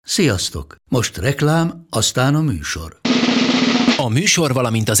Sziasztok! Most reklám, aztán a műsor. A műsor,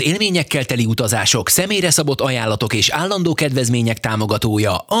 valamint az élményekkel teli utazások, személyre szabott ajánlatok és állandó kedvezmények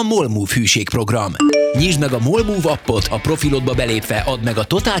támogatója a MOL Move hűségprogram. Nyisd meg a MOL Move appot, a profilodba belépve add meg a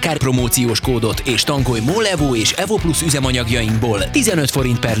Totalkár promóciós kódot és tankolj MOL Evo és Evo Plus üzemanyagjainkból 15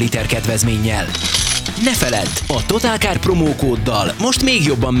 forint per liter kedvezménnyel. Ne feledd, a Totalkár promókóddal most még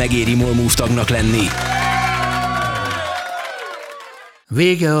jobban megéri MOL Move tagnak lenni.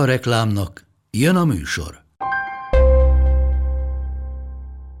 Vége a reklámnak, jön a műsor.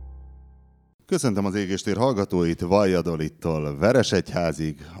 Köszöntöm az Égéstér hallgatóit, Valladolidtól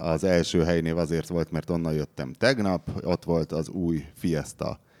Veresegyházig. Az első helynév azért volt, mert onnan jöttem tegnap. Ott volt az új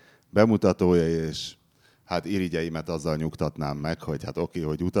Fiesta bemutatója, és hát irigyeimet azzal nyugtatnám meg, hogy hát oké,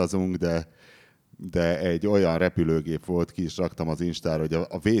 hogy utazunk, de egy olyan repülőgép volt, ki is raktam az Instára, hogy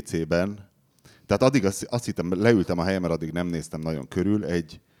a WC-ben, tehát addig azt hittem, leültem a helyemre, addig nem néztem nagyon körül,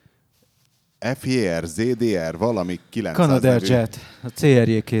 egy FJR, ZDR, valami 900 Canadair Jet, a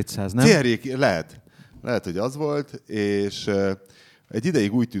CRJ 200, nem? CRJ, lehet, hogy az volt, és egy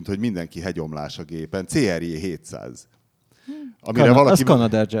ideig úgy tűnt, hogy mindenki hegyomlás a gépen. CRJ 700. Az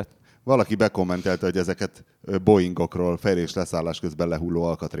Canadair Jet. Valaki bekommentelte, hogy ezeket Boeingokról fel- és leszállás közben lehulló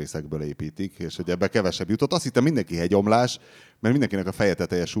alkatrészekből építik, és hogy ebbe kevesebb jutott. Azt hittem mindenki hegyomlás, mert mindenkinek a feje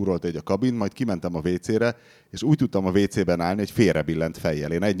teteje súrolt egy a kabin, majd kimentem a WC-re, és úgy tudtam a WC-ben állni, hogy félrebillent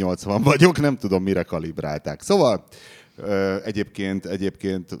fejjel. Én 1,80 vagyok, nem tudom, mire kalibrálták. Szóval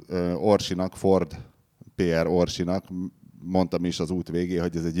egyébként Orsinak, Ford PR Orsinak mondtam is az út végé,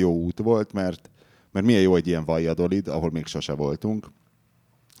 hogy ez egy jó út volt, mert milyen jó egy ilyen Valladolid, ahol még sose voltunk.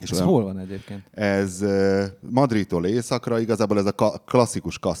 És ez hol van egyébként? Ez Madridtól északra, igazából ez a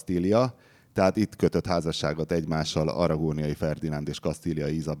klasszikus Kastília, tehát itt kötött házasságot egymással Aragóniai Ferdinánd és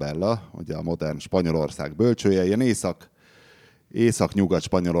Kastíliai Izabella, ugye a modern Spanyolország bölcsője, ilyen észak-nyugat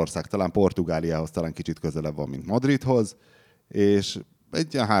Spanyolország, talán Portugáliához talán kicsit közelebb van, mint Madridhoz, és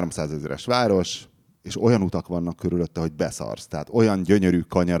egy ilyen 300 000-es város, és olyan utak vannak körülötte, hogy beszarsz. Tehát olyan gyönyörű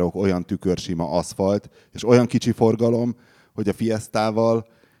kanyarok, olyan tükörsima aszfalt, és olyan kicsi forgalom, hogy a Fiestával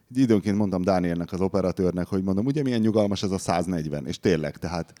időnként mondtam Dánielnek, az operatőrnek, hogy mondom, ugye milyen nyugalmas ez a 140, és tényleg,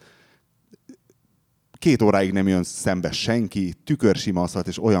 tehát 2 óráig nem jön szembe senki, tükörsima aszfalt,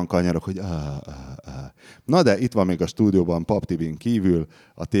 és olyan kanyarok, hogy Na de itt van még a stúdióban Pap Tibin kívül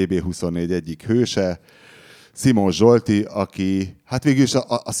a TB24 egyik hőse, Simós Zsolti, aki, hát végül is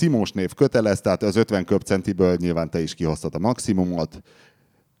a Simós név kötelez, tehát az 50 köbcentiből nyilván te is kihoztad a maximumot.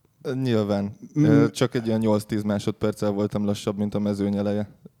 Nyilván. Csak egy ilyen 8-10 másodperccel voltam lassabb, mint a mezőny eleje.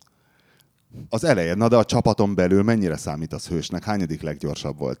 Az eleje, na de a csapaton belül mennyire számítasz hősnek? Hányadik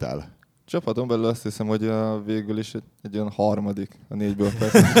leggyorsabb voltál? Csapaton belül azt hiszem, hogy végül is egy olyan harmadik a 4-ből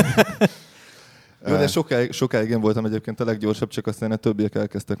persze. Jó, de sokáig én voltam egyébként a leggyorsabb, csak aztán a többiek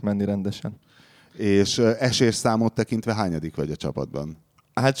elkezdtek menni rendesen. És esésszámot tekintve hányadik vagy a csapatban?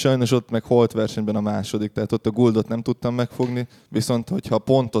 Hát sajnos ott meg holt versenyben a második, tehát ott a Guldot nem tudtam megfogni, viszont hogyha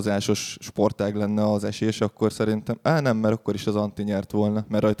pontozásos sportág lenne az esés, akkor szerintem, nem, mert akkor is az Anti nyert volna,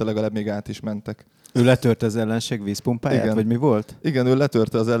 mert rajta legalább még át is mentek. Ő letörte az ellenség vízpumpáját, igen. Vagy mi volt? Igen, ő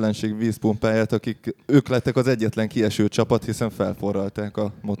letörte az ellenség vízpumpáját, ők lettek az egyetlen kieső csapat, hiszen felforralták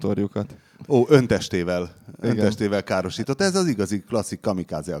a motorjukat. Öntestével károsított. Ez az igazi klasszik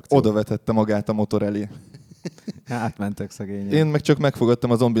kamikáze akció. Oda vetette magát a motor elé. Átmentek szegények. Én meg csak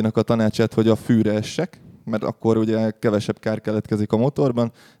megfogadtam a zombinak a tanácsát, hogy a fűre essek, mert akkor ugye kevesebb kár keletkezik a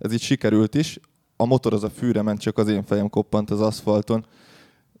motorban. Ez így sikerült is. A motor az a fűre ment, csak az én fejem koppant az aszfalton.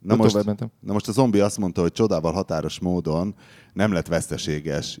 Na most a zombi azt mondta, hogy csodával határos módon nem lett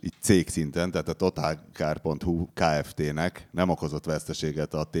veszteséges így cégszinten, tehát a Totalkár.hu Kft-nek nem okozott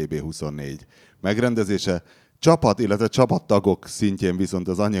veszteséget a TB24 megrendezése. Csapat, illetve csapattagok szintjén viszont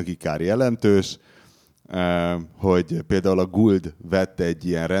az anyagi kár jelentős, hogy például a Guld vett egy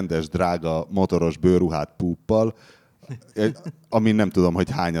ilyen rendes, drága motoros bőrruhát púppal, ami nem tudom, hogy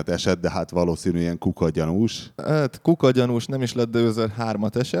hányat esett, de hát valószínű ilyen kukagyanús. Hát kukagyanús nem is lett, de őzer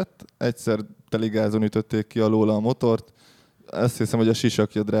 3-at esett. Egyszer teligázon ütötték ki alóla a motort. Azt hiszem, hogy a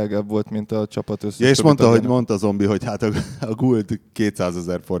sisakja drágább volt, mint a csapat összes. Ja, és mondta a zombi, hogy hát a Guld 200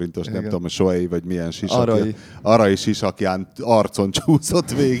 000 forintos, igen. Nem tudom, a Soei vagy milyen sisakja. Arai sisakján arcon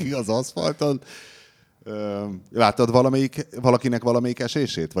csúszott végig az aszfalton. Láttad valakinek valamelyik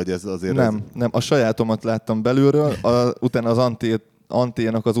esését? Vagy ez azért nem, a sajátomat láttam belülről, utána az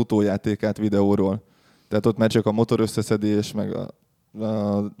Anténak az utójátékát videóról. Tehát ott már csak a motor összeszedés, meg a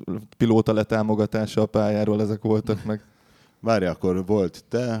pilóta letámogatása a pályáról, ezek voltak meg. Várj, akkor volt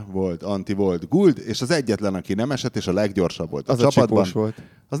te, volt Anti, volt Guld, és az egyetlen, aki nem esett, és a leggyorsabb volt a csapatban. Az a Csikós volt.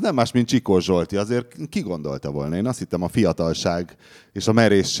 Az nem más, mint Csikós Zsolti. Azért ki gondolta volna? Én azt hittem a fiatalság és a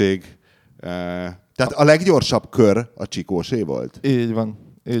merészség. Tehát a leggyorsabb kör a Csikósé volt? Így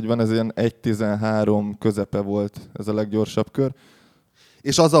van, ez ilyen 1.13 közepe volt ez a leggyorsabb kör.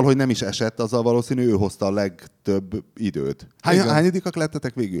 És azzal, hogy nem is esett, azzal valószínű ő hozta a legtöbb időt. Hányadikak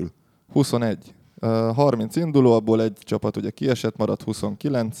lettetek végül? 21. 30 induló, abból egy csapat ugye kiesett, maradt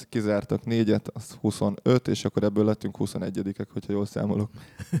 29, kizártak 4-et, az 25, és akkor ebből lettünk 21-ek, hogyha jól számolok.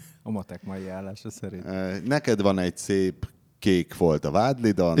 A matek mai állása szerint. Neked van egy szép kék folt a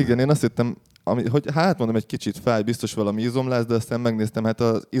vádlidon. Igen, én azt hittem, hogy hát mondom, egy kicsit fáj, biztos valami izomláz, de aztán megnéztem, hát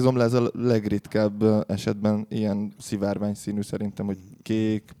az izomláz a legritkább esetben ilyen szivárvány színű szerintem, hogy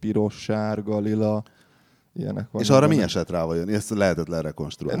kék, piros, sárga, lila, ilyenek vannak. És arra mi esett rá vajon? Ezt lehetetlen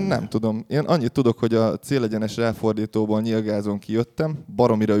rekonstruálni. Nem tudom. Én annyit tudok, hogy a célegyenes ráfordítóból nyilgázón kijöttem,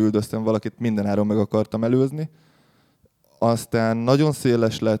 baromira üldöztem valakit, mindenáron meg akartam előzni. Aztán nagyon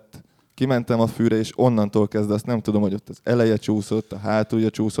széles lett, kimentem a fűre, és onnantól kezdve azt nem tudom, hogy ott az eleje csúszott, a hátulja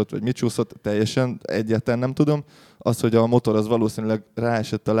csúszott, vagy mit csúszott, teljesen egyáltalán nem tudom. Az, hogy a motor az valószínűleg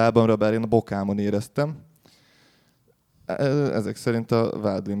ráesett a lábamra, bár én a bokámon éreztem. Ezek szerint a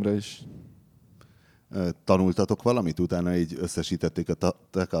vádlimra is. Tanultatok valamit? Utána így összesítették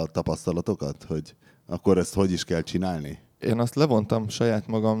a tapasztalatokat, hogy akkor ezt hogy is kell csinálni? Én azt levontam saját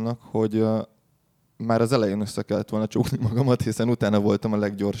magamnak, hogy már az elején össze kellett volna csukni magamat, hiszen utána voltam a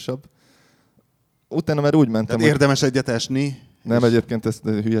leggyorsabb. Utána már úgy mentem, tehát érdemes egyet esni? Nem, egyébként ez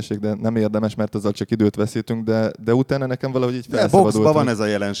hülyeség, de nem érdemes, mert azzal csak időt veszítünk, de utána nekem valahogy így felszabadultam. Boxban van ez a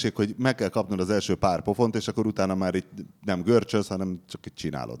jelenség, hogy meg kell kapnod az első pár pofont, és akkor utána már itt nem görcsöz, hanem csak itt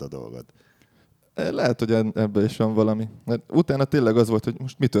csinálod a dolgot. Lehet, hogy ebben is van valami. Mert utána tényleg az volt, hogy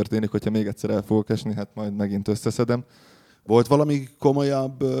most mi történik, hogyha még egyszer el fogok esni, hát majd megint összeszedem. Volt valami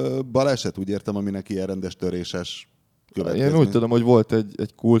komolyabb baleset, úgy értem, aminek ilyen rendes töréses következmény? Én úgy tudom, hogy volt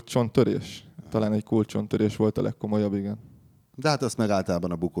egy kulcsontörés. Talán egy kulcsontörés volt a legkomolyabb, igen. De hát azt meg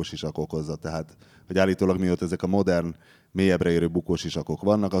általában a bukósisak okozza, tehát hogy állítólag mióta ezek a modern, mélyebbre érő bukósisakok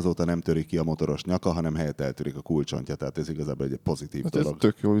vannak, azóta nem törik ki a motoros nyaka, hanem helyett eltörik a kulcsontja, tehát ez igazából egy pozitív hát dolog. Ez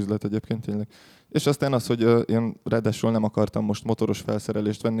tök jó üzlet egyébként tényleg. És aztán az, hogy én ráadásul nem akartam most motoros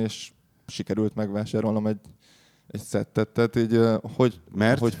felszerelést venni, és sikerült megvásárolnom egy szettet. Tehát így,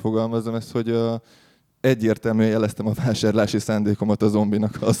 hogy fogalmazom ezt, hogy egyértelműen jeleztem a vásárlási szándékomat a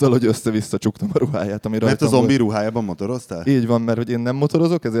zombinak azzal, hogy össze-vissza csuktam a ruháját, ami mert a zombi ruhájában motoroztál? Így van, mert hogy én nem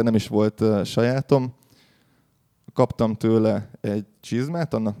motorozok, ezért nem is volt sajátom. Kaptam tőle egy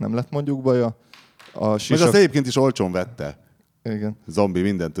csizmát, annak nem lett mondjuk baja. Meg azt egyébként is olcsón vette. Igen. Zombi,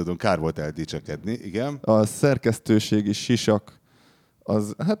 mindent tudom, kár volt eldicsekedni, igen. A szerkesztőségi sisak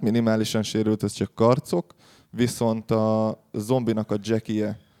az hát minimálisan sérült, ez csak karcok, viszont a zombinak a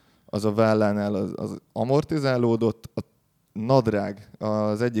jackie az a vállánál az amortizálódott, a nadrág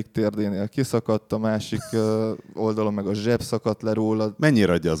az egyik térdénél kiszakadt, a másik oldalon meg a zseb szakadt le róla.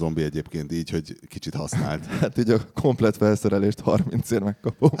 Mennyire adja a zombi egyébként így, hogy kicsit használt? Hát így a komplet felszerelést 30-ért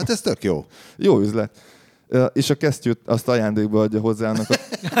megkapom. Hát ez tök jó. Jó üzlet. És a kesztyűt azt ajándékba adja hozzá,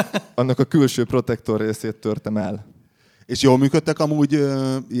 annak a külső protektor részét törtem el. És jól működtek amúgy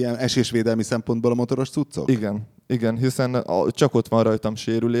ilyen esésvédelmi szempontból a motoros cuccok? Igen, hiszen csak ott van rajtam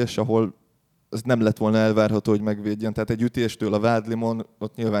sérülés, ahol ez nem lett volna elvárható, hogy megvédjen. Tehát egy ütéstől a vádlimon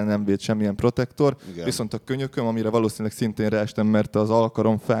ott nyilván nem véd semmilyen protektor, igen. Viszont a könyököm, amire valószínűleg szintén ráestem, mert az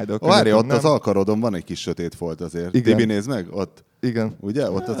alkarom fáj, de a könyököm várj, ott nem. Az alkarodon van egy kis sötét folt azért. Igen. Tibi, nézd meg, ott. Igen.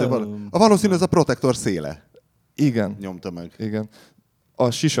 Ugye? Ott azért valószínű az a protektor széle. Igen. Nyomta meg. Igen.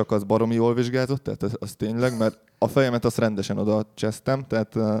 A sisak az baromi jól vizsgázott, tehát az tényleg, mert a fejemet azt rendesen oda csesztem,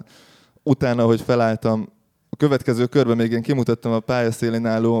 tehát utána, hogy felálltam, a következő körben még én kimutattam a pályaszélén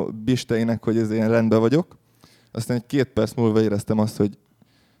álló bisteinek, hogy ez én rendben vagyok. Aztán egy 2 perc múlva éreztem azt, hogy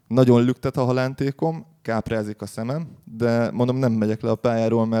nagyon lüktet a halántékom, káprázik a szemem, de mondom, nem megyek le a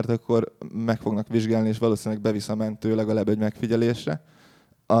pályáról, mert akkor meg fognak vizsgálni, és valószínűleg bevisz a mentő legalább egy megfigyelésre.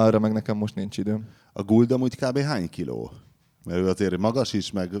 Arra meg nekem most nincs időm. A Guld amúgy kb. Hány kiló? Mert ő azért magas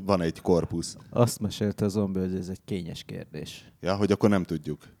is, meg van egy korpusz. Azt mesélte a zombi, hogy ez egy kényes kérdés. Ja, hogy akkor nem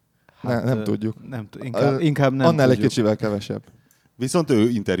tudjuk. Hát, nem tudjuk. Inkább nem annál tudjuk. egy kicsivel kevesebb. Viszont ő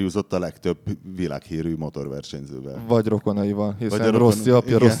interjúzott a legtöbb világhírű motorversenyzővel. Vagy rokonaival, hiszen Rossi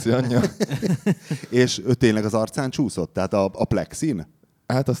apja, Rossi anyja. És ő tényleg az arcán csúszott? Tehát a plexin?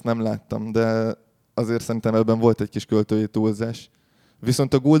 Hát azt nem láttam, de azért szerintem ebben volt egy kis költői túlzás.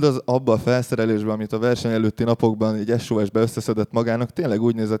 Viszont a Guld az abban a felszerelésben, amit a verseny előtti napokban így SOS-be összeszedett magának, tényleg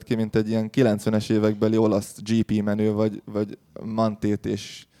úgy nézett ki, mint egy ilyen 90-es évekbeli olasz GP menő, vagy Mantét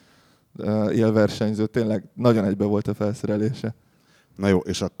és élversenyző, tényleg nagyon egybe volt a felszerelése. Na jó,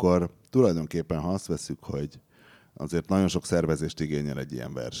 és akkor tulajdonképpen, ha azt vesszük, hogy azért nagyon sok szervezést igényel egy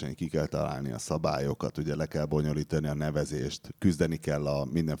ilyen verseny, ki kell találni a szabályokat, ugye le kell bonyolítani a nevezést, küzdeni kell a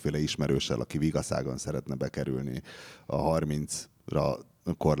mindenféle ismerőssel, aki Vigaszágon szeretne bekerülni a 30-ra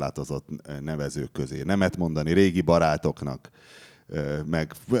korlátozott nevezők közé. Nemet mondani régi barátoknak,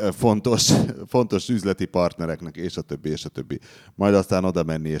 meg fontos üzleti partnereknek, és a többi, és a többi. Majd aztán oda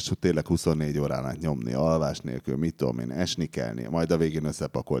menni, és tényleg 24 órán át nyomni, alvás nélkül, mit tudom én, esni kelni, majd a végén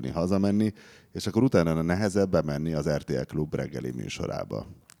összepakolni, hazamenni, és akkor utána nehezebb bemenni az RTL Klub reggeli műsorába.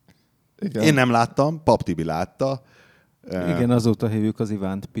 Igen. Én nem láttam, Pap Tibi látta. Igen, azóta hívjuk az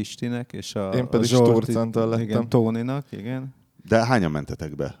Ivánt Pistinek, és én pedig Sturcantal lettem. Igen, Tóninak, igen. De hányan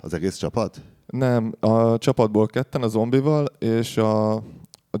mentetek be? Az egész csapat? Nem, a csapatból ketten, a Zombival, és a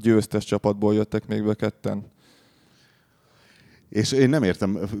győztes csapatból jöttek még be ketten. És én nem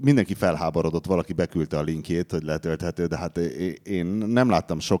értem, mindenki felháborodott, valaki beküldte a linkjét, hogy letölthető, de hát én nem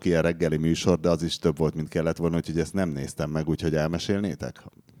láttam sok ilyen reggeli műsor, de az is több volt, mint kellett volna, úgyhogy ezt nem néztem meg, úgyhogy elmesélnétek?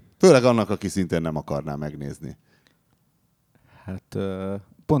 Főleg annak, aki szintén nem akarná megnézni. Hát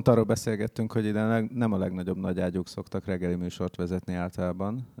pont arról beszélgettünk, hogy ide nem a legnagyobb nagyágyúk szoktak reggeli műsort vezetni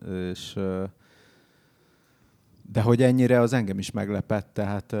általában, és de hogy ennyire az engem is meglepett,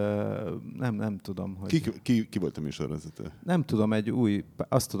 tehát nem tudom, hogy... Ki volt a műsorvezető? Nem tudom,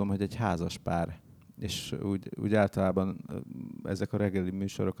 azt tudom, hogy egy házas pár. És úgy általában ezek a reggeli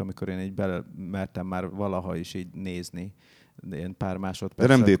műsorok, amikor én így belemertem már valaha is így nézni, ilyen pár másodperc.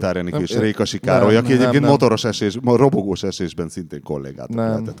 De nem Détár Enikő és Rékasi Károly, aki egyébként motoros esés, robogós esésben szintén kollégátok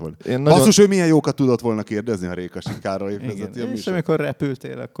lehetett volna. Basszus, ő milyen jókat tudott volna kérdezni, ha Rékasi Károly vezeti a műsor. És amikor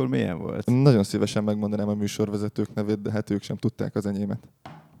repültél, akkor milyen volt? Nagyon szívesen megmondanám a műsorvezetők nevét, de hát ők sem tudták az enyémet.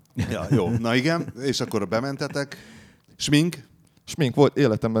 Ja, jó, na igen, és akkor bementetek. Smink? Smink volt,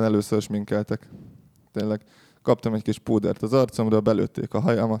 életemben először sminkeltek. Tényleg. Kaptam egy kis púdert az arcomra, belőtték a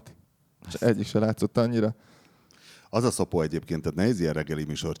hajamat, és egyik se látszott annyira. Az a szopó egyébként, tehát nehéz ilyen reggeli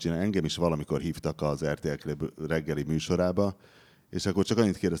műsort csinálni. Engem is valamikor hívtak az RTL reggeli műsorába, és akkor csak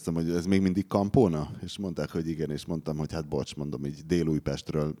annyit kérdeztem, hogy ez még mindig Kampóna? És mondták, hogy igen, és mondtam, hogy hát bocs, mondom, így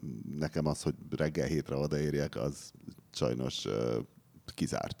Dél-Újpestről nekem az, hogy reggel 7-re odaérjek, az sajnos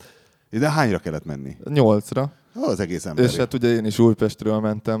kizárt. De hányra kellett menni? 8-ra. Az egész emberi. És hát ugye én is Újpestről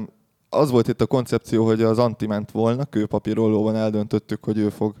mentem. Az volt itt a koncepció, hogy az Anti ment volna, kőpapírollóban eldöntöttük, hogy ő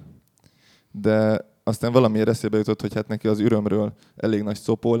fog. De aztán valamiért eszébe jutott, hogy hát neki az Ürömről elég nagy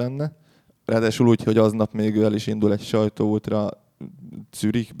szopó lenne. Ráadásul úgy, hogy aznap még ő el is indul egy sajtóútra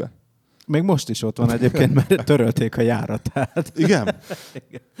Zürichbe. Még most is ott van egyébként, mert törölték a járatát. Igen?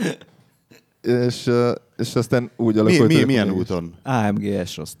 És aztán úgy alakult. Milyen úton?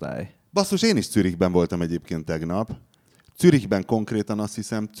 AMG-es osztály. Basszus, én is Zürichben voltam egyébként tegnap. Zürichben konkrétan azt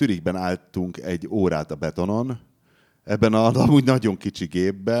hiszem, Zürichben álltunk egy órát a betonon, ebben az amúgy nagyon kicsi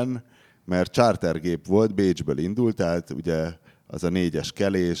gépben, mert chartergép volt, Bécsből indult, tehát ugye az a 4-es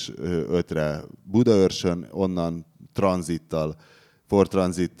kelés, 5-re Budaörsön, onnan Ford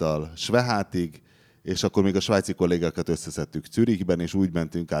Transittal Svehátig, és akkor még a svájci kollégákat összeszedtük Zürichben, és úgy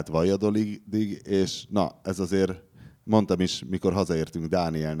mentünk át Valladolidig, és na, ez azért mondtam is, mikor hazaértünk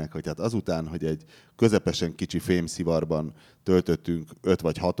Dánielnek, hogy hát azután, hogy egy közepesen kicsi fémszivarban töltöttünk 5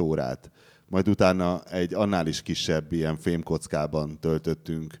 vagy 6 órát, majd utána egy annál is kisebb ilyen fémkockában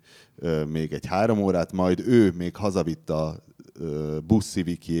töltöttünk még egy 3 órát, majd ő még hazavitt a busz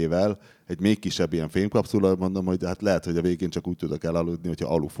Civicjével, egy még kisebb ilyen fémkapszula, mondom, hogy hát lehet, hogy a végén csak úgy tudok elaludni,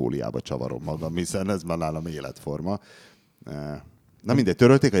 hogyha alufóliába csavarom magam, hiszen ez már nálam életforma. Na mindegy,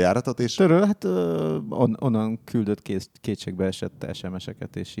 törölték a járatot, és... Hát onnan küldött kétségbeesett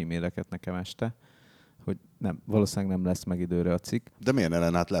SMS-eket és e-maileket nekem este, hogy valószínűleg nem lesz meg időre a cikk. De miért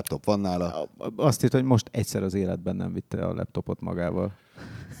ellen, hát laptop van nála? Azt hitt, hogy most egyszer az életben nem vitte a laptopot magával.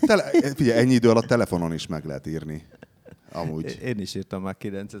 Figyelj, ennyi idő alatt telefonon is meg lehet írni. Amúgy. Én is írtam már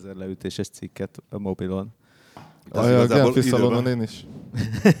 9000 leütéses cikket a mobilon. A Genfi szalonon én is.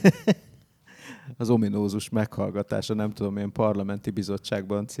 Az ominózus meghallgatása, nem tudom, milyen parlamenti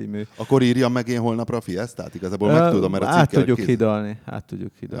bizottságban című. Akkor írjam meg én holnapra a Fiestát? Igazából meg tudom, mert a át tudjuk hidalni.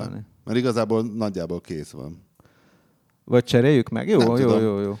 Ja, mert igazából nagyjából kész van. Vagy cseréljük meg?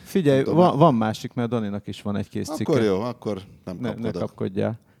 Jó. Figyelj, van másik, mert Daninak is van egy kész cikke. Akkor jó, akkor nem kapkodok. Ne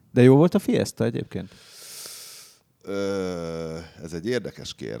kapkodjál. De jó volt a Fiesta egyébként? Ez egy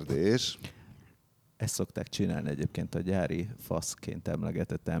érdekes kérdés. Ezt szokták csinálni egyébként a gyári faszként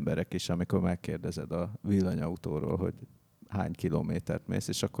emlegetett emberek is, amikor megkérdezed a villanyautóról, hogy hány kilométert mész,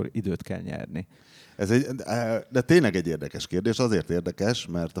 és akkor időt kell nyerni. De tényleg egy érdekes kérdés. Azért érdekes,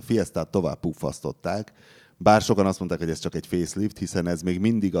 mert a Fiestát tovább puffasztották, Bár sokan azt mondták, hogy ez csak egy facelift, hiszen ez még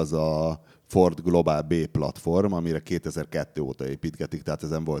mindig az a Ford Global B platform, amire 2002 óta építketik, tehát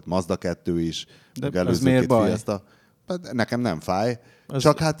ezen volt Mazda 2 is, de ez miért baj? Fiesta. Nekem nem fáj,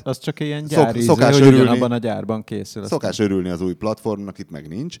 csak hát az csak ilyen gyári szokás hogy örülni, ugyanabban a gyárban készül. Szokás örülni az új platformnak, itt meg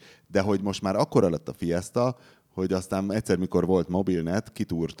nincs, de hogy most már akkora lett a Fiesta, hogy aztán egyszer, mikor volt mobilnet,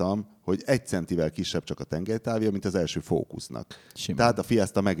 kitúrtam, hogy 1 centivel kisebb csak a tengelytávja, mint az első Focusnak. Tehát a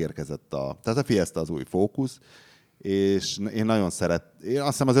Fiesta megérkezett tehát a Fiesta az új Focus, és én nagyon én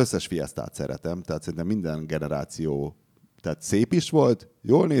azt hiszem az összes Fiestát szeretem, tehát szerintem minden generáció, tehát szép is volt,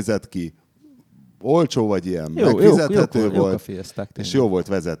 jól nézett ki, olcsó vagy ilyen, megfizethető volt, és jó volt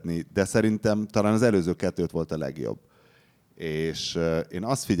vezetni, de szerintem talán az előző 2 volt a legjobb. És én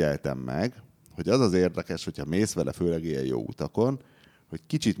azt figyeltem meg, hogy az az érdekes, hogyha mész vele főleg ilyen jó utakon, hogy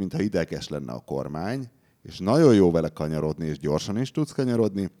kicsit, mintha ideges lenne a kormány, és nagyon jó vele kanyarodni, és gyorsan is tudsz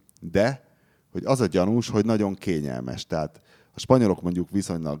kanyarodni, de hogy az a gyanús, hogy nagyon kényelmes. Tehát a spanyolok mondjuk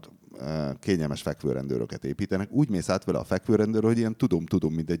viszonylag kényelmes fekvőrendőröket építenek, úgy mész át vele a fekvőrendőr, hogy ilyen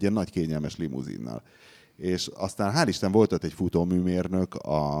tudom, mint egy ilyen nagy kényelmes limuzinnal. És aztán hál' Isten volt ott egy futóműmérnök,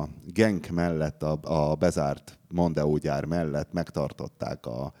 a Genk mellett, a bezárt Mondeo gyár mellett megtartották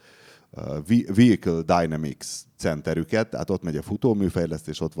a Vehicle Dynamics centerüket, tehát ott megy a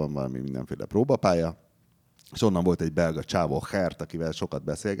futóműfejlesztés, ott van valami mindenféle próbapálya, és onnan volt egy belga csávó, Hert, akivel sokat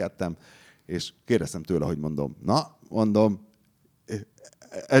beszélgettem, és kérdeztem tőle, hogy mondom,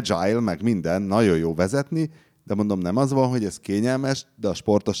 agile, meg minden, nagyon jó vezetni, de mondom, nem az van, hogy ez kényelmes, de a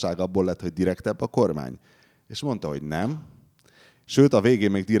sportosság abból lett, hogy direktebb a kormány. És mondta, hogy nem. Sőt, a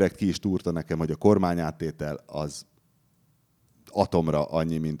végén még direkt ki is túrta nekem, hogy a kormányáttétel az atomra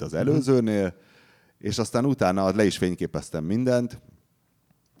annyi, mint az előzőnél, és aztán utána le is fényképeztem mindent,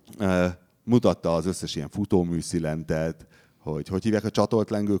 mutatta az összes ilyen futóműszilentet, hogy hívják a csatolt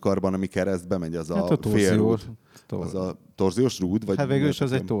lengőkarban, ami keresztbe megy, az a félrút. Az a torziós rúd? Vagy hát végül is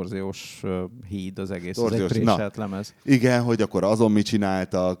az egy torziós híd az egész, az egy préselt lemez. Igen, hogy akkor azon mit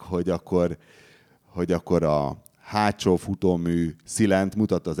csináltak, hogy akkor a hátsó futómű szilent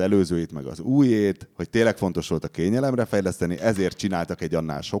mutatta az előzőjét, meg az újét, hogy tényleg fontos volt a kényelemre fejleszteni, ezért csináltak egy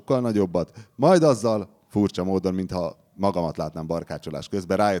annál sokkal nagyobbat, majd azzal furcsa módon, mintha magamat látnám barkácsolás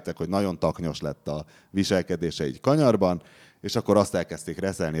közben, rájöttek, hogy nagyon taknyos lett a viselkedése egy kanyarban, és akkor azt elkezdték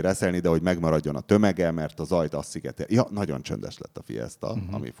reszelni, de hogy megmaradjon a tömege, mert a zajt azt szigetel. Ja, nagyon csöndes lett a Fiesta,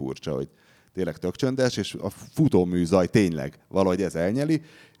 ami furcsa, hogy tényleg tök csöndes, és a futómű zaj tényleg valahogy ez elnyeli,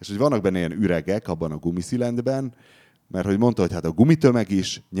 és hogy vannak benne ilyen üregek abban a gumiszilendben, mert hogy mondta, hogy hát a gumitömeg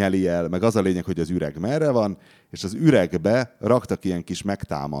is nyeli el, meg az a lényeg, hogy az üreg merre van, és az üregbe raktak ilyen kis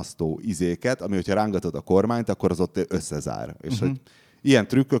megtámasztó izéket, ami, hogyha rángatod a kormányt, akkor az ott összezár. És hogy ilyen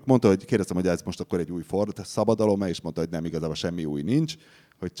trükkök, mondta, hogy kérdeztem, hogy ez most akkor egy új Ford szabadalom, és mondta, hogy nem, igazából semmi új nincs,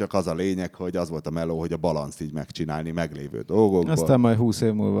 hogy csak az a lényeg, hogy az volt a meló, hogy a balanszt így megcsinálni meglévő dolgokból. Aztán majd 20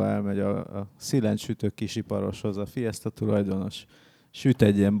 év múlva elmegy a szilentsütő kisiparoshoz, a Fiesta tulajdonos, süt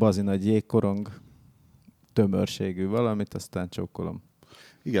egy ilyen bazinagy jégkorong tömörségű valamit, aztán csókolom.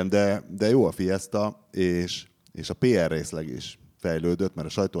 Igen, de jó a Fiesta, és a PR részleg is fejlődött, mert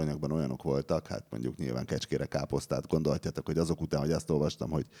a sajtóanyagban olyanok voltak, hát mondjuk nyilván kecskére káposztát, gondolhatjátok, hogy azok után, hogy azt olvastam,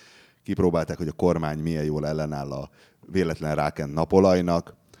 hogy kipróbálták, hogy a kormány milyen jól ellenáll a véletlen rákent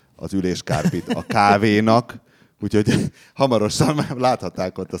napolajnak, az üléskárpit a kávénak, úgyhogy hamarosan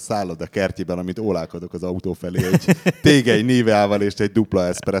láthatták ott a szálloda kertjében, amit ólálkodok az autó felé, egy tégely níveával és egy dupla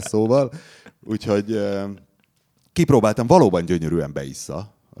eszpresszóval. Úgyhogy kipróbáltam, valóban gyönyörűen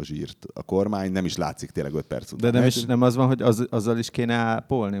beissza a zsírt a kormány, nem is látszik tényleg 5 perc után. De nem az van, hogy azzal is kéne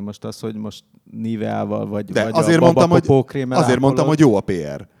ápolni most az, hogy most níveával vagy azért a babapopókrémmel azért mondtam, hogy jó a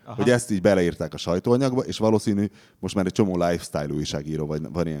PR. Aha. Hogy ezt így beleírták a sajtóanyagba, és valószínű, most már egy csomó lifestyle újságíró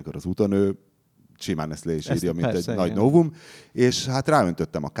van ilyenkor az úton, ő simán ezt le is írja, mint persze, egy nagy novum, és hát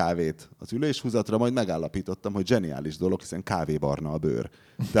ráöntöttem a kávét az üléshúzatra, majd megállapítottam, hogy zseniális dolog, hiszen kávébarna a bőr.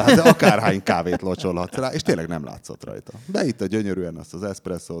 Tehát akárhány kávét locsolhatsz rá, és tényleg nem látszott rajta. Beitta gyönyörűen azt az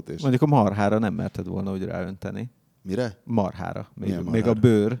eszpresszót. És... Mondjuk a marhára nem merted volna úgy ráönteni. Mire? Marhára. Még a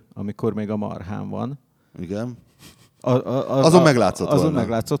bőr, amikor még a marhán van. Igen. Azon meglátszott volna. Azon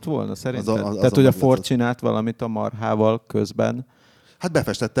meglátszott volna, szerintem. Tehát, hogy a Ford csinált valamit a marhával közben. Hát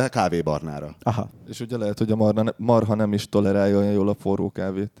befestette kávébarnára. Aha. És ugye lehet, hogy a marha nem is tolerálja olyan jól a forró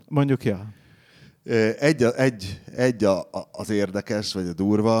kávét. Mondjuk, ja. Az érdekes, vagy a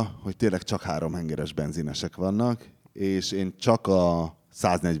durva, hogy tényleg csak 3 hengeres benzinesek vannak, és én csak a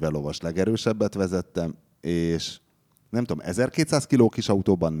 140 lovas legerősebbet vezettem, és nem tudom, 1200 kiló kis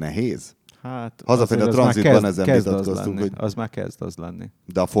autóban nehéz? Hát hazafelé a tranzitban ezen vitatkoztunk, hogy... Az már kezd az lenni.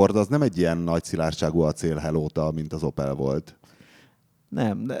 De a Ford az nem egy ilyen nagy szilárdságú acél helóta, mint az Opel volt.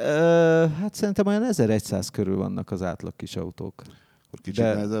 Nem, de, hát szerintem olyan 1100 körül vannak az átlag kis autók. Kicsit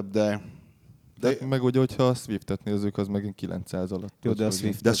nehezebb, de meg ugye, hogyha a Swiftet nézzük, az megint 900 alatt. Jó, de a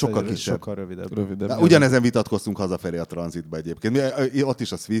Swift de sokkal kisebb. Sokkal rövidebb. Ugyanezen vitatkoztunk hazafelé a tranzitba egyébként. Ott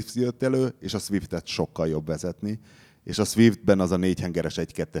is a Swift jött elő, és a Swiftet sokkal jobb vezetni. És a Swiftben az a 4 hengeres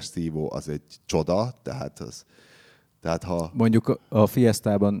 1.2-es szívó az egy csoda, tehát ha... Mondjuk a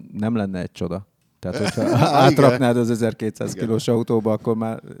Fiestában nem lenne egy csoda. Tehát, hogyha átraknád az 1200 kilós autóba, akkor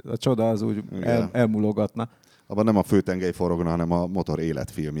már a csoda az úgy elmulogatna. Abban nem a főtengely forogna, hanem a motor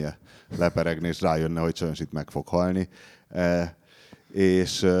életfilmje leperegne, és rájönne, hogy sajnos itt meg fog halni.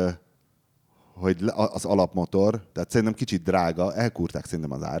 És hogy az alapmotor, tehát szerintem kicsit drága, elkúrták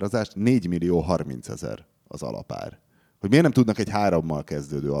szerintem az árazást, 4.030.000 az alapár. Hogy miért nem tudnak egy 3-mal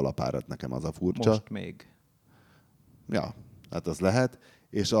kezdődő alapárat, nekem az a furcsa. Most még. Ja, hát az lehet.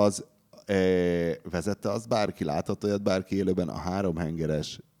 És az vezette az bárki, látott olyat bárki élőben, a 3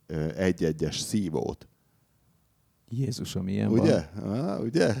 hengeres 1.1-es szívót. Jézusom, ilyen ugye? van.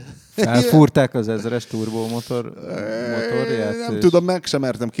 Ugye? Felfúrták az 1000-es turbomotorját? Nem tudom, meg sem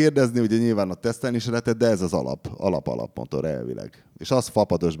mertem kérdezni, ugye nyilván a tesztelni is lehetett, de ez az alapmotor elvileg. És az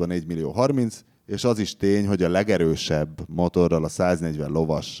fapadosban 4.030.000, és az is tény, hogy a legerősebb motorral, a 140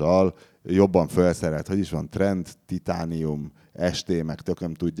 lovassal jobban felszerelt, hogy is van, Trend, Titanium, ST, meg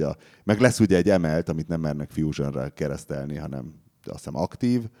tököm tudja. Meg lesz ugye egy emelt, amit nem mernek Fusionra keresztelni, hanem azt hiszem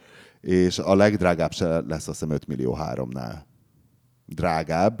aktív, és a legdrágább se lesz azt hiszem 5.300.000-nál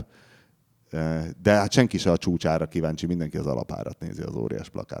drágább, de hát senki se a csúcsára kíváncsi, mindenki az alapárat nézi az óriás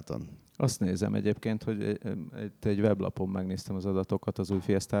plakáton. Azt nézem egyébként, hogy egy weblapon megnéztem az adatokat az új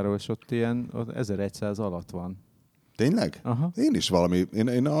Fiestáról, és ott ilyen 1100 alatt van. Tényleg? Aha. Én is valami,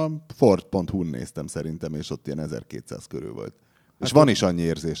 én a Ford.hu-n néztem szerintem, és ott ilyen 1200 körül volt. És hát van is annyi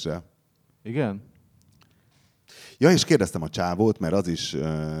érzésre. Igen? Ja, és kérdeztem a csávót, mert az is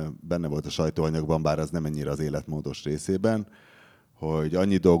benne volt a sajtóanyagban, bár az nem ennyire az életmódos részében, hogy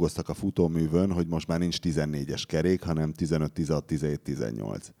annyit dolgoztak a futóművön, hogy most már nincs 14-es kerék, hanem 15, 16, 17,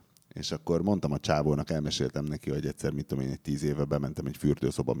 18. És akkor mondtam a csávónak, elmeséltem neki, hogy egyszer, mit tudom én, egy 10 éve bementem egy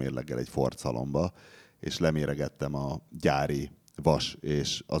fürdőszoba mérleggel egy Ford szalomba, és leméregettem a gyári vas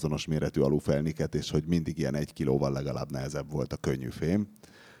és azonos méretű alufelniket, és hogy mindig ilyen 1 kilóval legalább nehezebb volt a könnyű fém.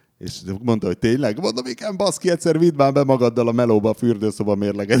 És mondta, hogy tényleg? Mondom, igen, baszki, egyszer vidd már be magaddal a melóba a fürdőszoba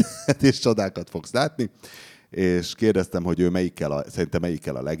mérleget, és csodákat fogsz látni. És kérdeztem, hogy ő szerintem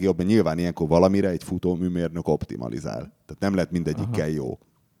melyikkel a legjobb, mert nyilván ilyenkor valamire egy futóműmérnök optimalizál. Tehát nem lehet mindegyikkel jó.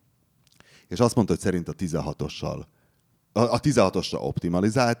 És azt mondta, hogy szerint a 16-ossal. A 16-osra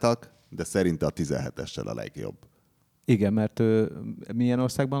optimalizáltak, de szerinte a 17-essel a legjobb. Igen, mert ő milyen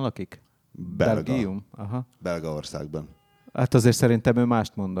országban lakik? Belgium? Aha. Belga országban. Hát azért szerintem ő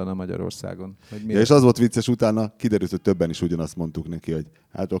mást mondana Magyarországon. Hogy ja, és az volt vicces, utána kiderült, hogy többen is ugyanazt mondtuk neki, hogy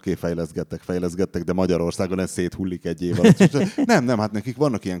hát oké, fejleszgettek, de Magyarországon ez széthullik egy év alatt. Nem, hát nekik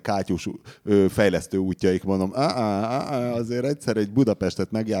vannak ilyen kátyús fejlesztő útjaik, mondom, azért egyszer egy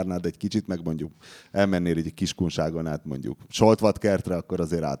Budapestet megjárnád egy kicsit, meg mondjuk elmennél egy Kiskunságon át mondjuk Soltvatkertre, akkor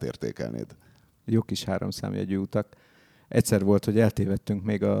azért átértékelnéd. Jó kis 3 számjegyű utak. Egyszer volt, hogy eltévedtünk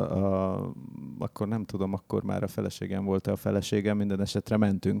még akkor nem tudom, akkor már a feleségem volt a feleségem, minden esetre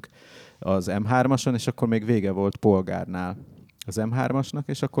mentünk az M3-ason, és akkor még vége volt Polgárnál az M3-asnak,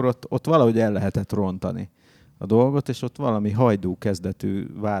 és akkor ott valahogy el lehetett rontani a dolgot, és ott valami Hajdú kezdetű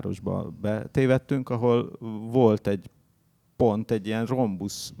városba betévedtünk, ahol volt egy pont, egy ilyen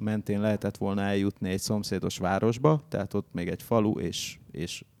rombusz mentén lehetett volna eljutni egy szomszédos városba, tehát ott még egy falu,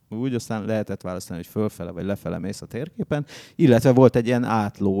 és úgy aztán lehetett választani, hogy fölfele vagy lefele mész a térképen, illetve volt egy ilyen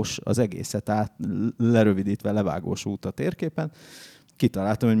átlós, az egészet lerövidítve levágós út a térképen.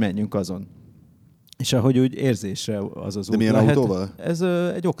 Kitaláltam, hogy menjünk azon. És ahogy úgy érzésre az út milyen lehet. autóval? Ez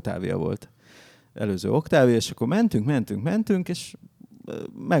egy Octavia volt. Előző Octavia, és akkor mentünk, és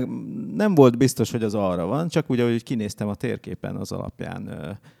nem volt biztos, hogy az arra van, csak úgy, ahogy kinéztem a térképen, az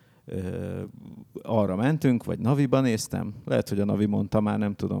alapján arra mentünk, vagy Naviban néztem. Lehet, hogy a Navi mondta már,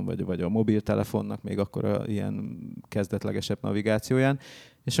 nem tudom, vagy a mobiltelefonnak még akkor ilyen kezdetlegesebb navigációján.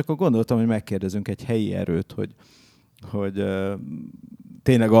 És akkor gondoltam, hogy megkérdezünk egy helyi erőt, hogy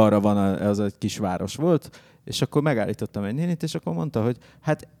tényleg arra van, az egy kisváros volt, és akkor megállítottam egy nénit, és akkor mondta, hogy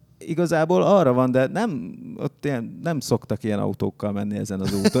hát igazából arra van, de nem szoktak ilyen autókkal menni ezen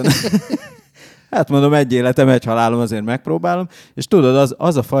az úton. Hát mondom, egy életem, egy halálom, azért megpróbálom. És tudod,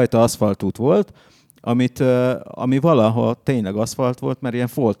 az a fajta aszfaltút volt, ami valahol tényleg aszfalt volt, mert ilyen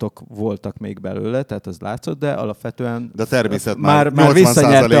foltok voltak még belőle, tehát az látszott, de alapvetően De a természet már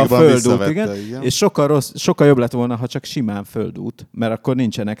visszanyerte a földút, igen. igen. És sokkal jobb lett volna, ha csak simán földút, mert akkor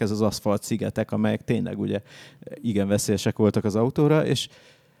nincsenek ez az aszfalt szigetek, amelyek tényleg ugye igen veszélyesek voltak az autóra,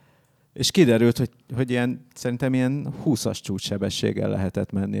 és kiderült, hogy szerintem ilyen 20-as csúcssebességgel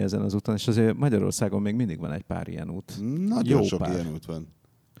lehetett menni ezen az úton, és azért Magyarországon még mindig van egy pár ilyen út. Nagyon Jó sok pár. ilyen út van.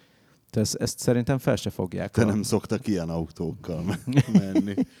 Ezt szerintem fel se fogják. Te nem szoktak ilyen autókkal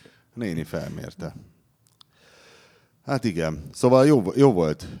menni. Néni felmérte. Hát igen. Szóval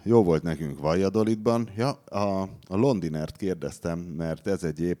jó volt nekünk Valladolidban. Ja, a Londinert kérdeztem, mert ez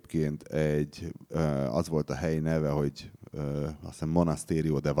egyébként az volt a hely neve, hogy azt hiszem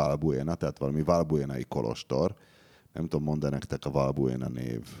Monasterio de Valbuena, tehát valami valbuenai kolostor. Nem tudom mondani nektek a Valbuena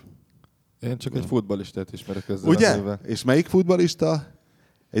név. Én csak egy futballistát ismerek ezzel Ugye? a névvel. És melyik futballista?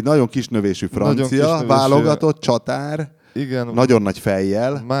 Egy nagyon kisnövésű francia, kisnövésű, válogatott, csatár, Igen, nagyon nagy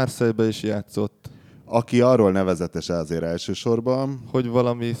fejjel, Marseille-be is játszott, aki arról nevezetes azért elsősorban, hogy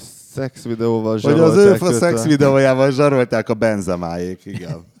valami szexvideóval hogy az ő zsarolták őt szex videójával zsarolták a Benzemáék,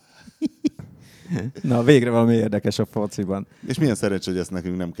 igen. Na, végre valami érdekes a fociban. És milyen szerencsé, hogy ezt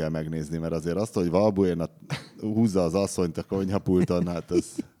nekünk nem kell megnézni, mert azért azt, hogy Valbuena húzza az asszonyt a konyhapulton, hát ez...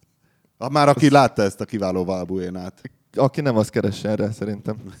 Már aki látta ezt a kiváló Valbuenát. Aki nem, az keressen rá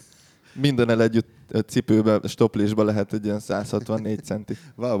szerintem. Mindennel együtt cipőbe, stoplésbe lehet egy ilyen 164 centi.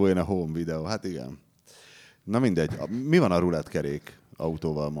 Valbuena home videó, hát igen. Na mindegy. Mi van a rulettkerék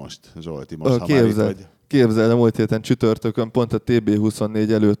autóval most, Zsolti? Most, ha már itt vagy. Képzeld, a múlt héten csütörtökön, pont a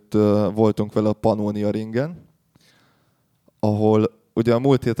TB24 előtt voltunk vele a Pannonia ringen, ahol ugye a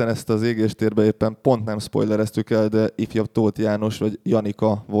múlt héten ezt az égéstérbe éppen pont nem spoilereztük el, de ifjabb Tóth János vagy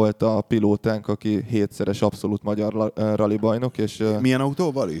Janika volt a pilótánk, aki 7-szeres abszolút magyar rally bajnok, és Milyen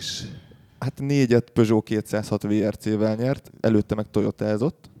autóval is? hát 4-et Peugeot 206 VRC-vel nyert, előtte meg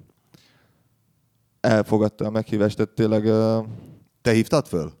Toyotázott. Elfogadta a meghívást, tehát tényleg... Te hívtad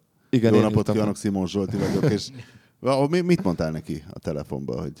föl? Igen, Jó én napot hívtam kívánok, Simon Zsolti vagyok, és mit mondtál neki a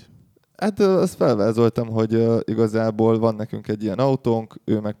telefonban, hogy... Hát azt felvázoltam, hogy igazából van nekünk egy ilyen autónk,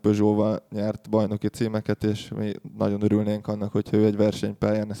 ő meg Peugeot-val nyert bajnoki címeket, és mi nagyon örülnénk annak, hogyha ő egy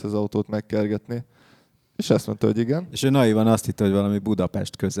versenypályán ezt az autót megkergetné. És azt mondta, hogy igen. És ő naivan azt hitte, hogy valami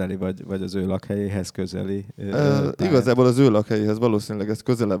Budapest közeli, vagy az ő lakhelyéhez közeli. Igazából az ő lakhelyéhez valószínűleg ez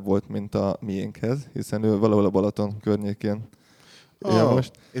közelebb volt, mint a miénkhez, hiszen ő valahol a Balaton környékén él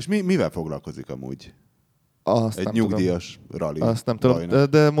most. És mivel foglalkozik amúgy? Azt Egy nem nyugdíjas rally. Azt nem tudom, bajnok.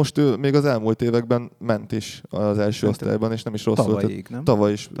 de most ő még az elmúlt években ment is az első osztályban, és nem is rossz volt. Tavalyig, nem?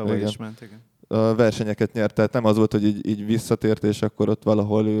 Tavaly is, Tavaly igen. is ment, igen. Versenyeket nyert, tehát nem az volt, hogy így visszatért, és akkor ott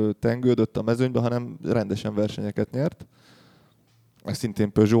valahol ő tengődött a mezőnybe, hanem rendesen versenyeket nyert.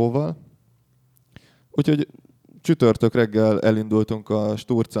 Szintén Peugeot-val. Úgyhogy csütörtök reggel elindultunk a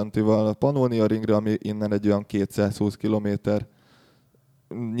Sturcantival a Pannonia ringre, ami innen egy olyan 220 kilométer.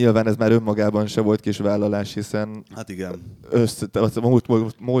 Nyilván ez már önmagában se volt kis vállalás, hiszen Hát igen.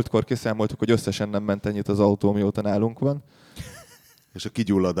 múltkor kiszámoltuk, hogy összesen nem ment ennyit az autó, mióta nálunk van. És a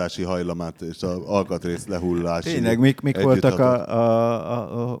kigyulladási hajlamát és az alkatrész lehullási. Tényleg, mik együtt voltak hatott.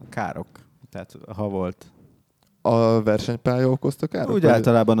 a károk? Tehát ha volt. A versenypálya okozta károk? Úgy Vagy-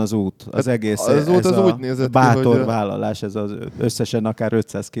 általában az út, az Hát egész, az út ez az a úgy nézett ki, bátor hogy- vállalás, ez az összesen akár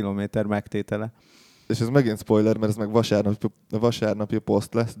 500 kilométer megtétele. És ez megint spoiler, mert ez meg vasárnapi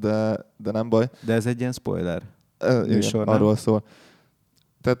poszt lesz, de nem baj. De ez egy ilyen spoiler. Igen, Műsor, nem? arról szól.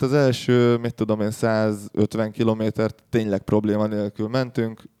 Tehát az első, 150 kilométert tényényleg probléma nélkül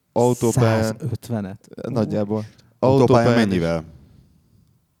mentünk, autópályán, 150-et? nagyjából. Autópályán is. mennyivel?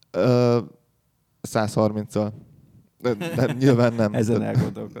 130-al. De nyilván nem. Ezen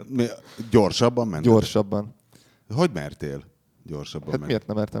elgondolkodtam. Gyorsabban ment? Gyorsabban. Hogy mertél gyorsabban Hát menni? miért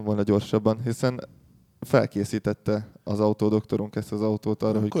nem mertem volna gyorsabban? Hiszen felkészítette az autódoktorunk ezt az autót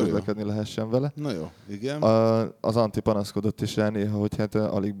arra, hogy Akkor jó. közlekedni lehessen vele. Na jó, igen. Az Anti panaszkodott is rá néha, hogy hát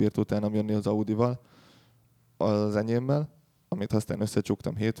alig bírt utánam jönni az Audival, az enyémmel, amit aztán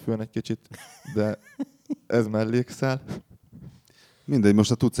összecsuktam hétfőn egy kicsit, de ez mellékszál. Mindegy,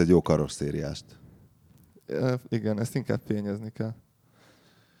 most tudsz egy jó karosszériást. Igen, ezt inkább fényezni kell.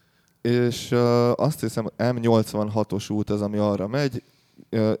 És azt hiszem M86-os út az, ami arra megy.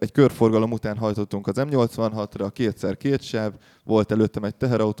 Egy körforgalom után hajtottunk az M86-ra, kétszer két sáv, volt előttem egy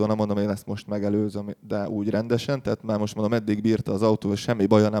teherautó, nem mondom, én ezt most megelőzöm, de úgy rendesen, tehát már most mondom, eddig bírta az autó, és semmi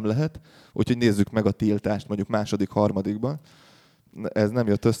baja nem lehet, úgyhogy nézzük meg a tiltást, mondjuk második, harmadikban. Ez nem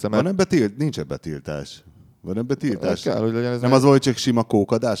jött össze, mert... Van ebbe nincs ebbe tiltás. Van ebbe tiltás. Kell, hogy legyen ez Nem az volt, csak sima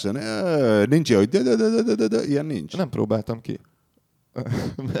kókadás? Nincs ilyen, hogy de, ilyen nincs. Nem próbáltam ki.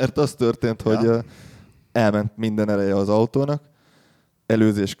 Mert az történt, hogy elment minden ereje az autónak,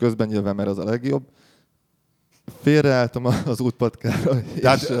 előzés közben nyilván, mert az a legjobb. Félreálltam az útpatkára.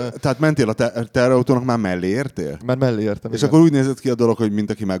 Tehát mentél a terautónak, már mellé értél? Már mellé értem. És igen. akkor úgy nézett ki a dolog, hogy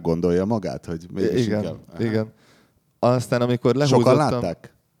mint aki meggondolja magát, hogy mégis Igen, inkább. igen. Aztán amikor lehúzottam... Sokan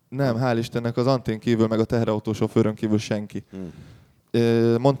látták? Nem, hál' Istennek az Antin kívül, meg a teherautós kívül senki.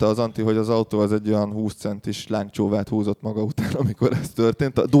 Mondta az Anti, hogy az autó az egy olyan 20 centis lángcsóvát húzott maga után, amikor ez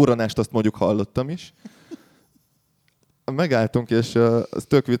történt. A durranást azt mondjuk hallottam is. Megálltunk, és az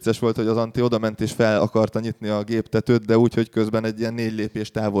tök vicces volt, hogy az Anti odament és fel akarta nyitni a géptetőt, de úgy, hogy közben egy ilyen 4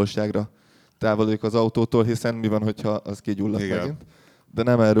 lépés távolságra távolodik az autótól, hiszen mi van, hogyha az kigyulladt megint. De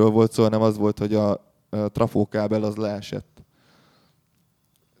nem erről volt szó, hanem az volt, hogy a trafókábel az leesett.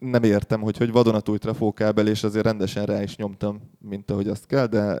 Nem értem, hogy vadonatúj trafókábel, és azért rendesen rá is nyomtam, mint ahogy azt kell,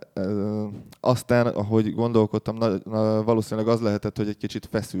 de aztán, ahogy gondolkodtam, valószínűleg az lehetett, hogy egy kicsit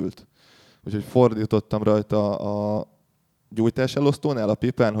feszült. Úgyhogy fordítottam rajta a gyújtás elosztónál a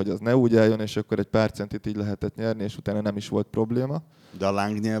pipán, hogy az ne úgy álljon, és akkor egy pár centit így lehetett nyerni, és utána nem is volt probléma. De a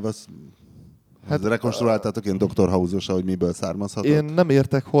lángnyelv az... Hát rekonstruáltátok ilyen Dr. House-osan, hogy miből származhatott? Én nem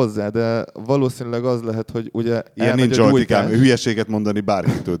értek hozzá, de valószínűleg az lehet, hogy ugye... Ilyen nincs Zsoltikám, hülyeséget mondani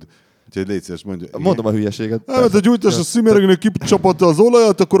bárki tud. Úgyhogy légy szíves, mondja. Mondom a hülyeséget. Hát a gyújtás a szimmeregének kicsapatta az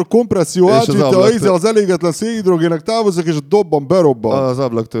olajat, akkor a kompresszió átvitte, az elégetlen szénhidrogének távozik, és a dobban berobban. Az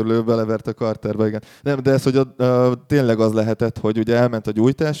ablaktörlő belevert a karterbe, igen. Nem, de ez, hogy tényleg az lehetett, hogy ugye elment a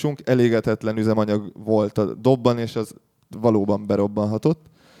gyújtásunk, elégetetlen üzemanyag volt a dobban, és az valóban berobbanhatott.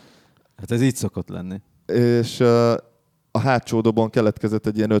 Hát ez így szokott lenni. És a hátsó dobon keletkezett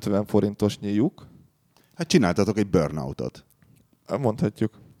egy ilyen 50 forintosnyi lyuk. Hát csináltatok egy burnoutot.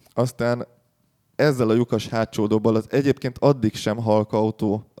 Mondhatjuk. Aztán ezzel a lyukas hátsó dobbal az egyébként addig sem halk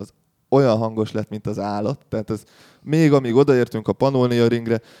autó, az olyan hangos lett, mint az állat. Tehát ez még amíg odaértünk a Pannonia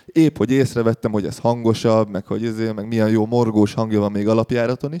ringre, épp hogy észrevettem, hogy ez hangosabb, meg hogy meg milyen jó morgós hangja van még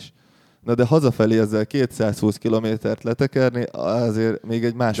alapjáraton is. Na de hazafelé ezzel 220 kilométert letekerni, azért még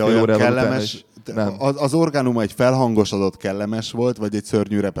egy másfél órával kellemes, nem. Az orgánuma egy felhangosodott kellemes volt, vagy egy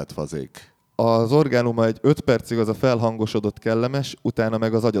szörnyű repetfazék? Az orgánuma egy 5 percig az a felhangosodott kellemes, utána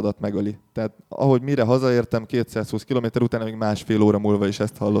meg az agyadat megöli. Tehát ahogy mire hazaértem, 220 kilométer utána még másfél óra múlva is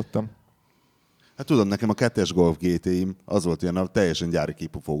ezt hallottam. Hát tudom, nekem a 2-es Golf GT-im az volt ilyen a teljesen gyári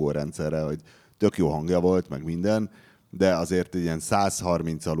kipufogó rendszerre, hogy tök jó hangja volt, meg minden, de azért ilyen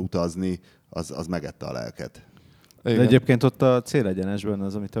 130-al utazni, az megette a lelket. Igen. De egyébként ott a célegyenesben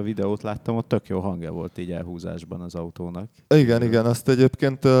az, amit a videót láttam, ott tök jó hangja volt így elhúzásban az autónak. Igen, azt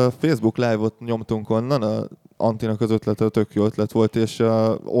egyébként Facebook Live-ot nyomtunk onnan, a Antinak az ötlete tök jó ötlet volt, és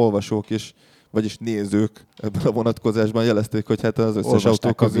olvasók is, vagyis nézők ebben a vonatkozásban jelezték, hogy hát az összes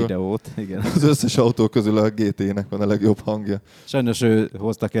autó közül, a videót, igen. Az összes autó közül a GT-nek van a legjobb hangja. Sajnos ő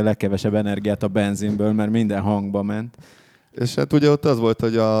hozta ki a legkevesebb energiát a benzinből, mert minden hangba ment. És hát ugye ott az volt,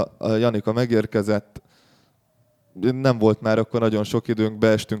 hogy a Janika megérkezett, nem volt már akkor nagyon sok időnk,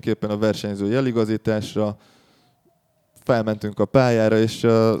 beestünk éppen a versenyző jeligazításra, felmentünk a pályára, és...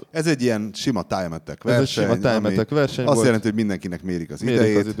 Ez egy ilyen sima time-attack verseny. Ez egy sima time-attack verseny azt volt. jelenti, hogy mindenkinek mérik az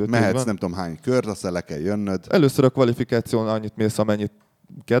idejét, mehetsz nem tudom hány kört, aztán le kell jönnöd. Először a kvalifikáción annyit mész, amennyit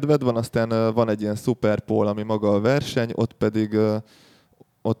kedved van, aztán van egy ilyen szuperpól, ami maga a verseny,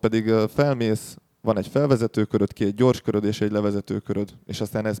 ott pedig felmész, van egy felvezetőköröd, 2 gyorsköröd és egy levezetőköröd, és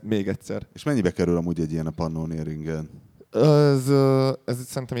aztán ez még egyszer. És mennyibe kerül amúgy egy ilyen a Pannonia ringen? Ez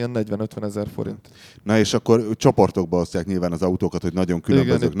szerintem ilyen 40-50 ezer forint. Na és akkor csoportokba osztják nyilván az autókat, hogy nagyon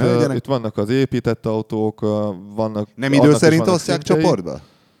különbözők ne legyenek? Itt vannak az épített autók, vannak... Nem idő szerint osztják csoportba?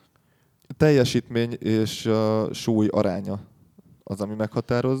 Teljesítmény és súly aránya az, ami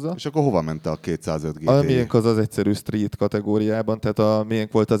meghatározza. És akkor hova ment a 205 GT? A miénk az egyszerű street kategóriában, tehát a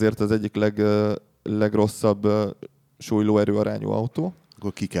miénk volt azért az egyik legrosszabb súly-lóerő arányú autó.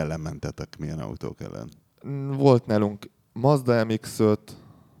 Akkor kik ellen mentetek? Milyen autók ellen? Volt nálunk Mazda MX-5,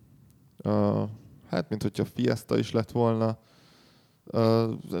 hát mint hogyha Fiesta is lett volna,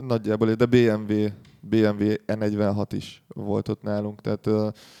 nagyjából, de BMW E46 is volt ott nálunk,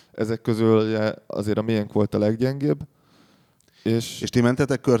 tehát ezek közül azért a miénk volt a leggyengébb. És ti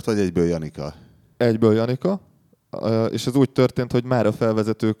mentetek kört, vagy egyből Janika? Egyből Janika, és ez úgy történt, hogy már a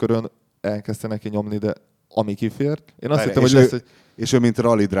felvezetőkörön elkezdte neki nyomni, de ami kifért. Én azt hittem, hogy lesz egy... És ő, mint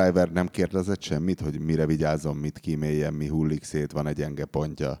rally driver, nem kérdezett semmit, hogy mire vigyázzon, mit kíméljen, mi hullik szét, van egy gyenge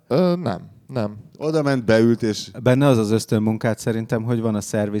pontja? Nem. Oda ment, beült, és... Benne az ösztönmunkát szerintem, hogy van a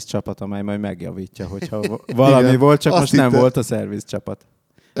szerviz csapat, amely majd megjavítja, hogyha valami igen, volt, csak most nem volt a szerviz csapat.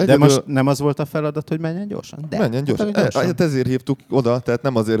 De most nem az volt a feladat, hogy menjen gyorsan? De. Menjen gyorsan. Hát ezért hívtuk oda, tehát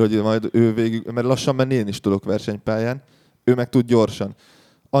nem azért, hogy majd ő végig, mert lassan menni én is tudok versenypályán, ő meg tud gyorsan.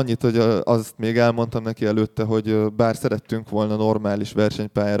 Annyit, hogy azt még elmondtam neki előtte, hogy bár szerettünk volna normális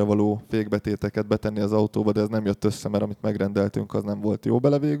versenypályára való fékbetéteket betenni az autóba, de ez nem jött össze, mert amit megrendeltünk, az nem volt jó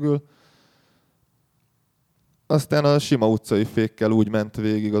bele végül. Aztán a sima utcai fékkel úgy ment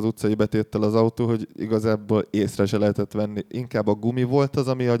végig az utcai betéttel az autó, hogy igazából észre se lehetett venni. Inkább a gumi volt az,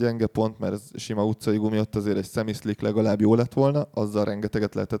 ami a gyenge pont, mert ez sima utcai gumi, ott azért egy semi-slick legalább jó lett volna, azzal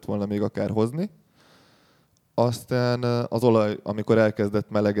rengeteget lehetett volna még akár hozni. Aztán az olaj, amikor elkezdett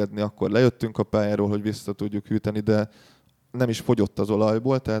melegedni, akkor lejöttünk a pályáról, hogy vissza tudjuk hűteni, de nem is fogyott az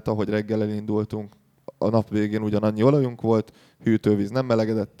olajból, tehát ahogy reggel elindultunk, a nap végén ugyanannyi olajunk volt, hűtővíz nem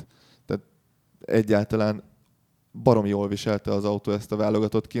melegedett, tehát egyáltalán baromi jól viselte az autó ezt a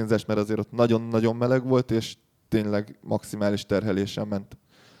válogatott kínzást, mert azért ott nagyon-nagyon meleg volt, és tényleg maximális terhelésen ment.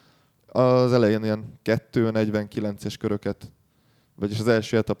 Az elején ilyen 2:49-es köröket, vagyis az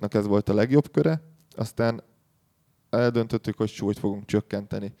első etapnak ez volt a legjobb köre, aztán eldöntöttük, hogy súlyt fogunk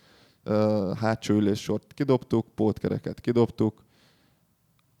csökkenteni. Hátsó üléssort kidobtuk, pótkereket kidobtuk.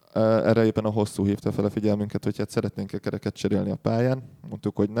 Erre éppen a Hosszú hívta fel a figyelmünket, hogy hát szeretnénk-e kereket cserélni a pályán.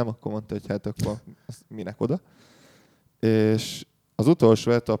 Mondtuk, hogy nem, akkor mondta, hogy hát akkor minek oda. És az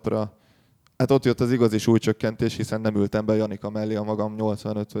utolsó etapra, hát ott jött az igazi súlycsökkentés, hiszen nem ültem be Janika mellé a magam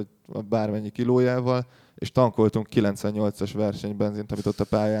 85 vagy bármennyi kilójával, és tankoltunk 98-as versenybenzint, amit ott a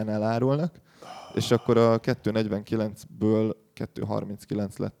pályánál árulnak, és akkor a 2:49-ből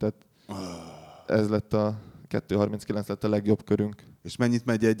 2:39 lett, tehát ez lett a 2:39 lett a legjobb körünk. És mennyit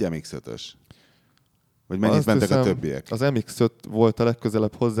megy egy MX-5-ös? Vagy mennyit mentek a többiek? Az MX-5 volt a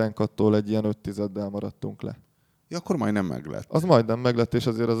legközelebb hozzánk, attól egy ilyen 5-10-del maradtunk le. Ja, akkor majdnem meglett. Az majdnem meglett, és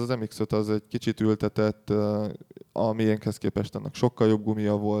azért az MX-5 az egy kicsit ültetett, a miénkhez képest annak sokkal jobb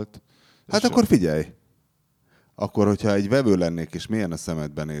gumia volt. Hát akkor figyelj! Akkor, hogyha egy vevő lennék, és mélyen a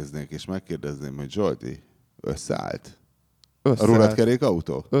szemedbe néznék, és megkérdezném, hogy Zsolti, összeállt? A rulettkerék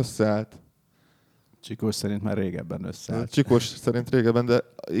autó? Összeállt. Csikós szerint már régebben összeállt. Csikós szerint régebben, de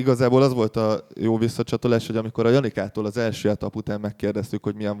igazából az volt a jó visszacsatolás, hogy amikor a Janikától az első etap után megkérdeztük,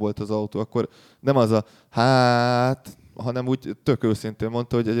 hogy milyen volt az autó, akkor nem az a hanem úgy tök őszintén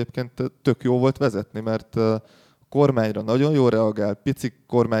mondta, hogy egyébként tök jó volt vezetni, mert kormányra nagyon jól reagál, pici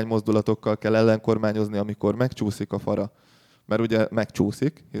kormánymozdulatokkal kell ellenkormányozni, amikor megcsúszik a fara. Mert ugye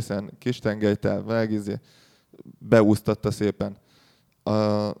megcsúszik, hiszen kis tengelytel beúsztatta szépen.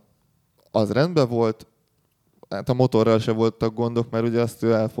 Az rendben volt, hát a motorral se voltak gondok, mert ugye azt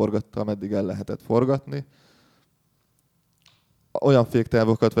ő elforgatta, ameddig el lehetett forgatni. Olyan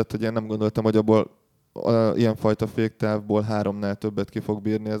féktávokat vett, hogy én nem gondoltam, hogy abból ilyenfajta féktávból 3-nál többet ki fog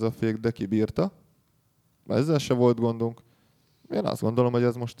bírni ez a fék, de kibírta. Ezzel se volt gondunk. Én azt gondolom, hogy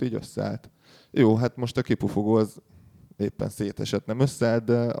ez most így összeállt. Jó, hát most a kipufogó az éppen szétesett, nem összeállt,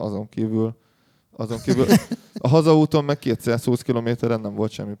 de azon kívül a hazaúton meg 220 kilométeren nem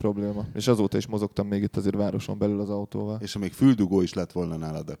volt semmi probléma. És azóta is mozogtam még itt azért városon belül az autóval. És amíg füldugó is lett volna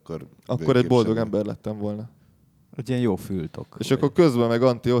nálad, akkor egy boldog ember lettem volna. Egy ilyen jó fültok. És akkor közben meg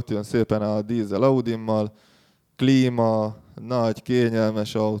Antti ott jön szépen a dízel Audimmal, klíma, nagy,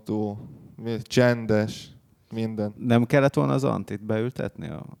 kényelmes autó, csendes, minden. Nem kellett volna az Antit beültetni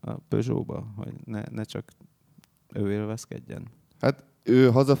a Peugeotba, hogy ne csak ő élvezkedjen? Hát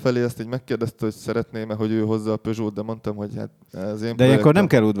ő hazafelé ezt így megkérdezte, hogy szeretném-e, hogy ő hozza a Peugeot, de mondtam, hogy hát ez én de ilyenkor nem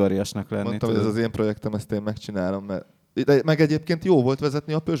kell udvariasnak lenni. Mondtam, hogy ez az én projektem, ezt én megcsinálom. De meg egyébként jó volt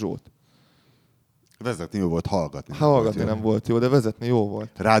vezetni a Peugeot. Vezetni jó volt, hallgatni. Hallgatni nem volt jó, de vezetni jó volt.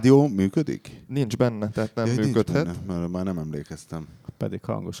 Rádió működik? Nincs benne, tehát nem működhet. Nincs benne, már nem emlékeztem. Pedig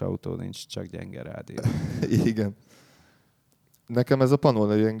hangos autó nincs, csak gyenge rádió. Igen. Nekem ez a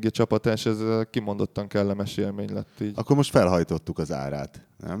Panolenghi csapatás, ez kimondottan kellemes élmény lett így. Akkor most felhajtottuk az árát,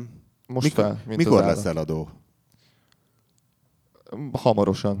 nem? Mikor lesz eladó?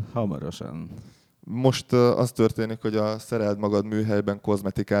 Hamarosan. Most az történik, hogy a Szereld Magad műhelyben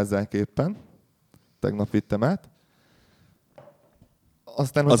kozmetikázzák éppen. Tegnap vittem át.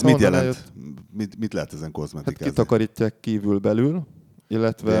 Aztán, az mit jelent? Mit lehet ezen kozmetikázni? Hát kitakarítják kívül-belül,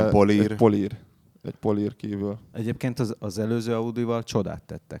 illetve egy polír kívül. Egyébként az előző Audival csodát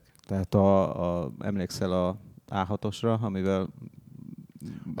tettek. Tehát emlékszel a A6-osra, amivel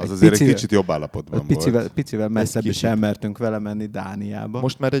az azért egy kicsit jobb állapotban volt. Picivel messzebb is elmertünk vele menni Dániába.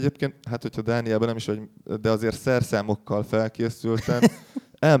 Most már egyébként, hát hogyha Dániában nem is vagy, de azért szerszámokkal felkészültem,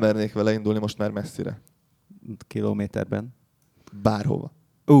 elmernék vele indulni most már messzire. Kilométerben? Bárhova.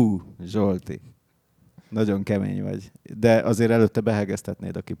 Zsolti. Nagyon kemény vagy. De azért előtte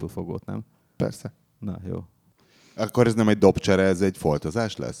behegeztetnéd a kipufogót, nem? Persze. Na, jó. Akkor ez nem egy dobcsere, ez egy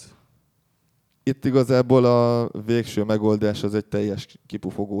foltozás lesz? Itt igazából a végső megoldás az egy teljes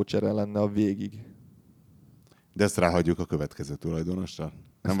kipufogó csere lenne a végig. De ezt ráhagyjuk a következő tulajdonosra?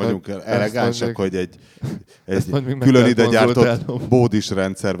 Nem vagyunk elegánsak, hogy egy majd még meg külön kell ide gyártott konzultálnom. Bódis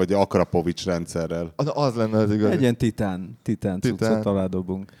rendszer, vagy Akrapovics rendszerrel. Az lenne az igaz. Egy ilyen titán cuccot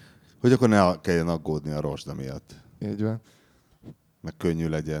aládobunk. Hogy akkor ne kelljen aggódni a rozsda miatt. Így van. Meg könnyű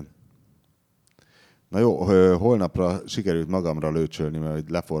legyen. Na jó, holnapra sikerült magamra lőcsölni, mert hogy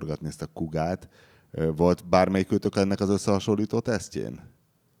leforgatni ezt a kugát. Volt bármelyikőtök ennek az összehasonlító tesztjén?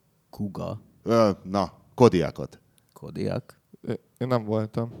 Kuga. Na, Kodiakot. Kodiak. Én nem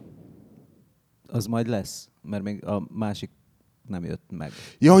voltam. Az majd lesz, mert még a másik nem jött meg.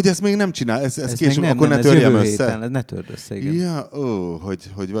 Ja, hogy ezt még nem csinál, ez még később, nem, akkor nem, ne ez törjem jövő össze. héten, ne törd össze, igen. Ja,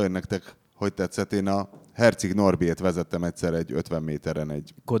 hogy vajon nektek hogy tetszett? Én a Herceg Norbiét vezettem egyszer egy 50 méteren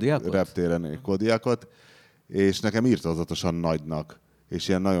egy Kodiakot? reptéren egy Kodiakot, és nekem írtózatosan nagynak, és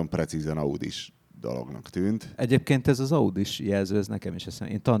ilyen nagyon precízen Audis dolognak tűnt. Egyébként ez az Audis jelző, ez nekem is eszem.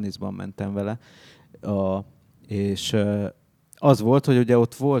 Én Tannisban mentem vele, és az volt, hogy ugye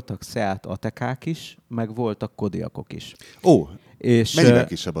ott voltak Seat Atekák is, meg voltak Kodiakok is. Ó, És, mennyivel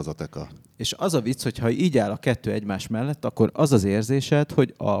kisebb az Ateka? és az a vicc, hogy ha így áll a kettő egymás mellett, akkor az az érzésed,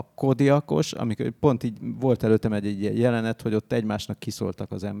 hogy a Kodiakos, amikor pont így volt előttem egy jelenet, hogy ott egymásnak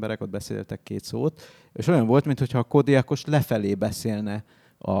kiszóltak az emberek, ott beszéltek két szót, és olyan volt, mintha a Kodiakos lefelé beszélne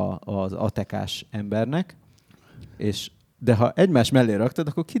az Atekás embernek, de ha egymás mellé raktad,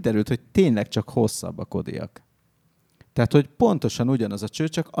 akkor kiderült, hogy tényleg csak hosszabb a Kodiak. Tehát, hogy pontosan ugyanaz a cső,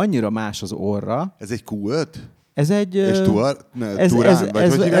 csak annyira más az orra. Ez egy Q5? Ez egy... És Turán? Vagy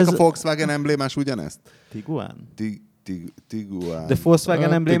hogy hívják a Volkswagen emblémás ugyanezt? Tiguan? Tiguan. De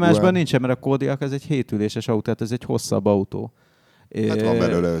Volkswagen emblémásban Tiguan. nincsen, mert a Kodiaq ez egy 7 üléses autó, tehát ez egy hosszabb autó. Hát van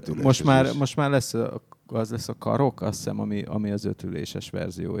belőle 5 üléses most már lesz az lesz a Karoq, azt hiszem, ami az 5 üléses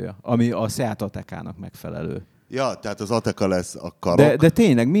verziója, ami a Seat Atekának megfelelő. Ja, tehát az Ateka lesz a Karoq. De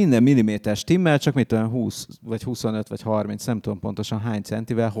tényleg minden milliméter stimmel, csak mit olyan 20, vagy 25, vagy 30, nem tudom pontosan hány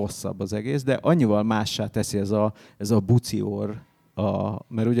centivel hosszabb az egész, de annyival mássá teszi ez a buci orr,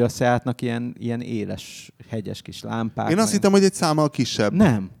 mert ugye a Seatnak ilyen éles, hegyes kis lámpák. Én azt hittem, hogy egy számmal kisebb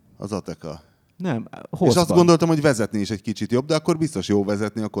Nem, az Ateka. nem, És hosszban. azt gondoltam, hogy vezetni is egy kicsit jobb, de akkor biztos jó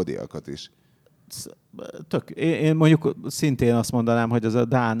vezetni a Kodiaqot is. Én mondjuk szintén azt mondanám, hogy az a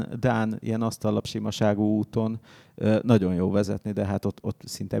Dán ilyen asztallapsimaságú úton nagyon jó vezetni, de hát ott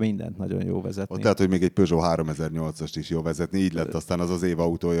szinte mindent nagyon jó vezetni. Ott lehet, hogy még egy Peugeot 3008-ast is jó vezetni, így lett aztán az év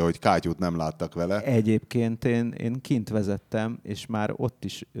autója, hogy kátyút nem láttak vele. Egyébként én kint vezettem, és már ott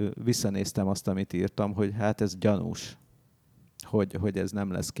is visszanéztem azt, amit írtam, hogy hát ez gyanús, hogy ez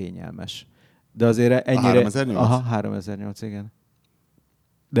nem lesz kényelmes. De azért ennyire... A 3008? Aha, 3008, igen.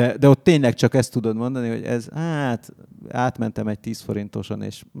 De ott tényleg csak ezt tudod mondani, hogy ez, hát átmentem egy 10 forintoson,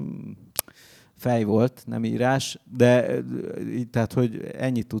 és fej volt, nem írás, de tehát, hogy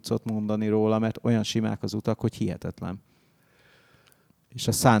ennyit tudsz ott mondani róla, mert olyan simák az utak, hogy hihetetlen. És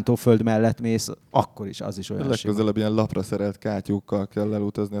a szántóföld mellett mész, akkor is, az is olyan sima. Legközelebb ilyen lapra szerelt kátyúkkal kell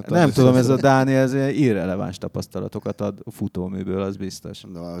elutazni. Nem tudom, ez a Dániel, ez irreleváns tapasztalatokat ad futóműből, az biztos.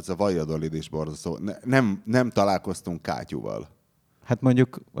 Na, ez a Valladolid is borzasztó. Nem találkoztunk kátyúval. Hát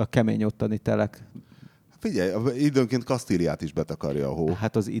mondjuk a kemény ottani telek, Figyelj, időnként Kasztíliát is betakarja a hó.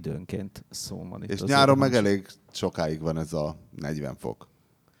 hát az időnként szó van itt. És azért nyáron nem meg is. elég sokáig van ez a 40 fok.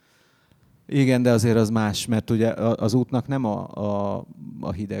 Igen, de azért az más, mert ugye az útnak nem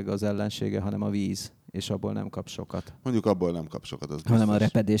a hideg az ellensége, hanem a víz, és abból nem kap sokat. Mondjuk abból nem kap sokat, az biztos. Hanem a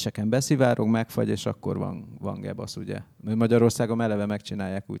repedéseken beszivárog, megfagy, és akkor van gebasz, ugye. Mert Magyarországon eleve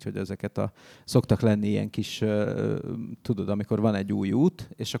megcsinálják úgy, hogy ezeket szoktak lenni ilyen kis, tudod, amikor van egy új út,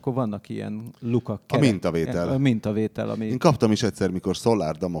 és akkor vannak ilyen lukak. A mintavétel. A mintavétel, ami... Én kaptam is egyszer, mikor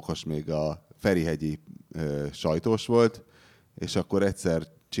Szolár Damokos még a Ferihegyi sajtós volt, és akkor egyszer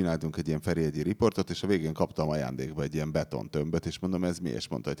csináltunk egy ilyen Ferihegyi riportot, és a végén kaptam ajándékba egy ilyen betontömböt, és mondom, ez mi? És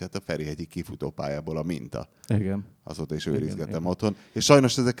mondta, hogy hát a Ferihegyi kifutópályából a minta. Igen. Azóta is őrizgetem otthon. És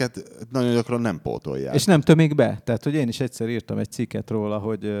sajnos ezeket nagyon gyakran nem pótolják. És nem tömik be. Tehát, hogy én is egyszer írtam egy cikket róla,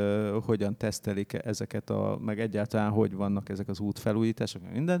 hogy hogyan tesztelik ezeket, meg egyáltalán hogy vannak ezek az útfelújítások,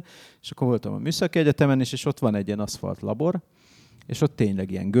 meg minden. És akkor voltam a Műszaki Egyetemen is, és ott van egy ilyen aszfalt labor, és ott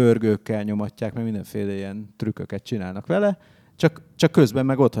tényleg ilyen görgőkkel nyomatják, meg mindenféle ilyen trükköket csinálnak vele, csak közben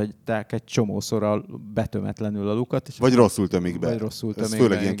meg ott hagyták egy csomószor betömetlenül a lukat. És Vagy rosszul tömik be. Vagy rosszul Ez tömik főleg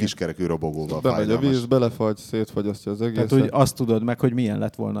be, ilyen igen. kiskerekű robogóval Bemegy a fájdalmas. víz, belefagy, szétfagyasztja az egészet. Tehát úgy azt tudod meg, hogy milyen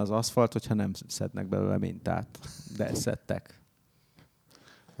lett volna az aszfalt, hogyha nem szednek belőle mintát. De szedtek.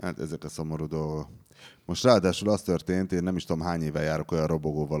 Hát ezek a szomorú dolgok. Most ráadásul az történt, én nem is tudom hány éve járok olyan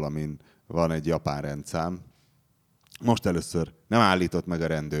robogóval, amin van egy japán rendszám. Most először nem állított meg a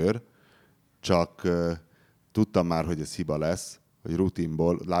rendőr, csak tudtam már, hogy ez hiba lesz, hogy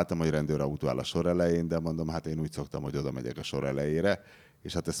rutinból láttam, hogy rendőrautó áll a sor elején, de mondom, hát én úgy szoktam, hogy oda megyek a sor elejére,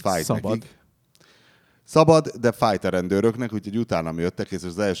 és hát ez fájt Szabad. nekik. Szabad, de fájt a rendőröknek, úgyhogy utána jöttek, és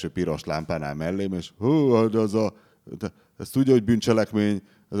az első piros lámpán áll mellém, és ez tudja, hogy bűncselekmény,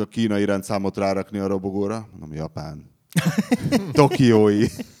 ez a kínai rendszámot rárakni a robogóra? Mondom, Japán. Tokiói.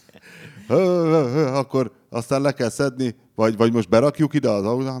 Akkor aztán le kell szedni, vagy most berakjuk ide az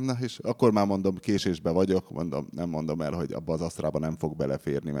autómnak, és akkor már mondom, késésbe vagyok, nem mondom el, hogy abba az asztrába nem fog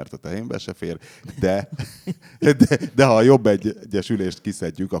beleférni, mert a tehénbe se fér, de ha a jobb egyesülést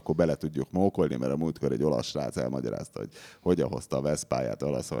kiszedjük, akkor bele tudjuk mókolni, mert a múltkor egy olasz srác elmagyarázta, hogy hogyan hozta a Veszpáját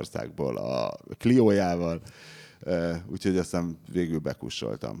Olaszországból a Cliójával, úgyhogy aztán végül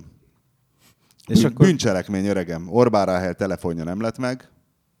bekussoltam. És akkor... Bűncselekmény, öregem. Orbán Ráhel telefonja nem lett meg,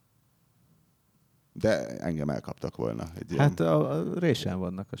 de engem elkaptak volna. Hát a résen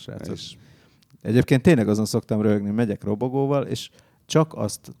vannak a srácok. És... Egyébként tényleg azon szoktam röhögni, megyek robogóval, és csak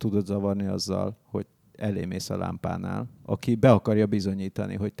azt tudod zavarni azzal, hogy elémész a lámpánál, aki be akarja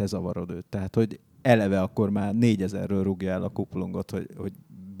bizonyítani, hogy te zavarod őt. Tehát, hogy eleve akkor már 4000-ről rúgja el a kuplungot, hogy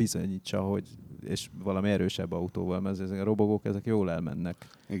bizonyítsa, hogy és valami erősebb autóval, mert ezek a robogók, ezek jól elmennek.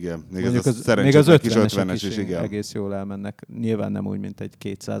 Igen, még az 50-esek is igen. Egész jól elmennek. Nyilván nem úgy, mint egy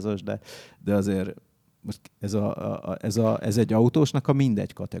 200-as, de azért most ez egy autósnak a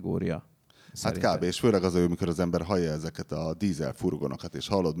mindegy kategória. Szerintem. Hát kb. És főleg az, amikor az ember hallja ezeket a dízel furgonokat, és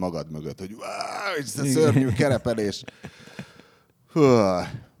hallod magad mögött, hogy ez a szörnyű kerepelés.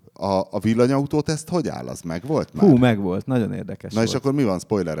 A villanyautót ezt hogy áll? Az megvolt már? Megvolt. Nagyon érdekes volt. És akkor mi van?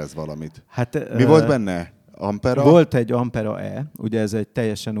 Spoilerez valamit. Hát, mi volt benne? Ampera? Volt egy Ampera E, ugye ez egy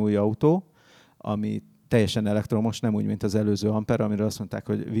teljesen új autó, ami teljesen elektromos, nem úgy, mint az előző Ampera, amire azt mondták,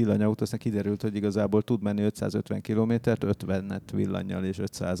 hogy villanyautó, aztán kiderült, hogy igazából tud menni 550 kilométert, 50-et villannyal és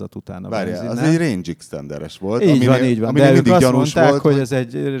 500-at utána benzinnel. Az egy range extenderes volt. Így van. De ők azt mondták, volt, hogy ez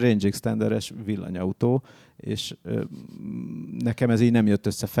egy range extenderes villanyautó, és nekem ez így nem jött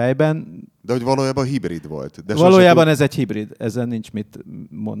össze fejben. De hogy valójában hibrid volt. De valójában ez egy hibrid, ezzel nincs mit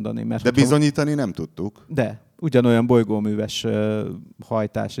mondani. Mert de bizonyítani nem tudtuk. De ugyanolyan bolygóműves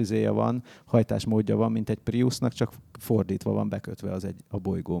hajtásmódja van, mint egy Priusnak, csak fordítva van bekötve a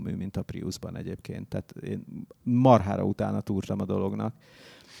bolygómű, mint a Priusban egyébként. Tehát én marhára utána túrtam a dolognak.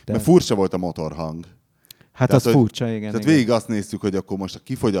 Mert furcsa volt a motorhang. Hát tehát, az furcsa, igen. Tehát végig azt néztük, hogy akkor most, ha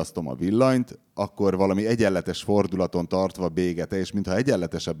kifogyasztom a villanyt, akkor valami egyenletes fordulaton tartva bégete, és mintha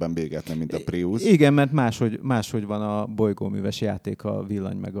egyenletesebben bégetne, mint a Prius. Igen, mert máshogy van a bolygóműves játék a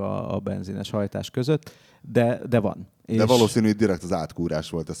villany meg a benzines hajtás között, de van. De valószínű, hogy direkt az átkúrás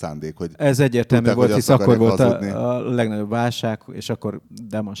volt a szándék, hogy ez egyértelmű volt, hisz akkor volt a legnagyobb válság, és akkor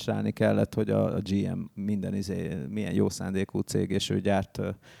demonstrálni kellett, hogy a GM milyen jó szándékú cég, és ő gyárt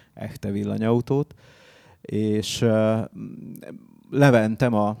echte villanyautót. És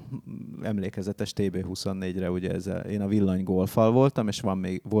leventem a emlékezetes TB24-re, ugye én a villany Golffal voltam, és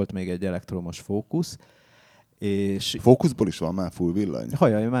volt még egy elektromos Focus. És Focusból is van már full villany?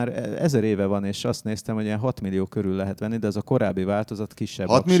 Hajaj, már 1000 éve van, és azt néztem, hogy ilyen 6 millió körül lehet venni, de az a korábbi változat kisebb.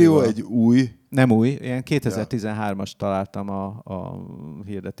 6 millió egy új? Nem új, ilyen 2013-as találtam a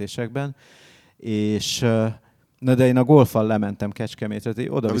hirdetésekben, és... Na de én a Golffal lementem Kecskemétre,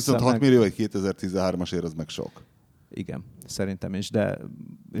 viszont 6 millió egy 2013-as ér, az meg sok. Igen, szerintem is, de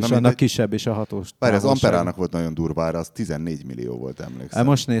és annak kisebb is a hatós. Bár az Amperának volt nagyon durvára, az 14 millió volt, emlékszem.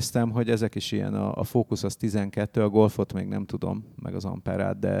 Most néztem, hogy ezek is ilyen, a Focus az 12, a Golfot még nem tudom, meg az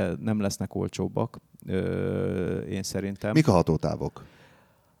Amperát, de nem lesznek olcsóbbak, én szerintem. Mik a hatótávok?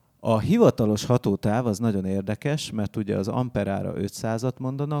 A hivatalos hatótáv az nagyon érdekes, mert ugye az Amperára 500-at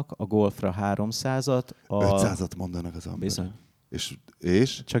mondanak, a Golfra 300-at. 500-at mondanak az Amperára. Bizony.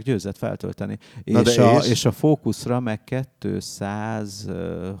 És? Csak győzett feltölteni. És a Focusra meg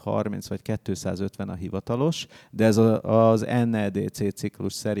 230 vagy 250 a hivatalos, de ez az NEDC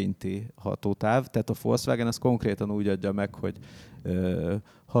ciklus szerinti hatótáv, tehát a Volkswagen az konkrétan úgy adja meg, hogy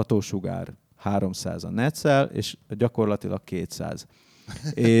hatósugár 300 a netszel, és gyakorlatilag 200.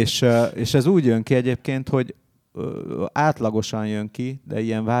 és ez úgy jön ki egyébként, hogy átlagosan jön ki, de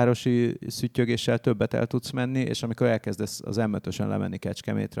ilyen városi szüttyögéssel többet el tudsz menni, és amikor elkezdesz az M5-ösön lemenni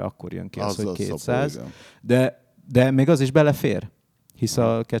Kecskemétre, akkor jön ki az, hogy 200. Szopó, de még az is belefér, hisz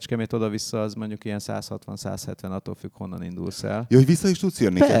a Kecskemét oda-vissza az mondjuk ilyen 160-170, attól függ, honnan indulsz el. Jó, hogy vissza is tudsz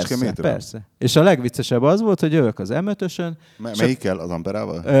jönni Kecskemétre? Persze. És a legviccesebb az volt, hogy jövök az M5-ösön. Melyikkel? Az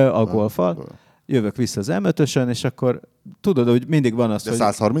Amperával? A Golffal. Jövök vissza az M5-ösön, és akkor tudod, hogy mindig van az, hogy...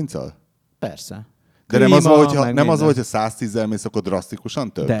 De 130-al? Persze. De nem az volt, hogy 110-el mész, akkor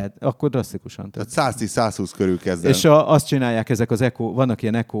drasztikusan több? De, akkor drasztikusan több. Tehát 110-120 körül kezdem. És azt csinálják ezek az eco, vannak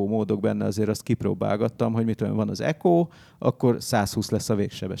ilyen eco módok benne, azért azt kipróbálgattam, hogy mit olyan van az eco, akkor 120 lesz a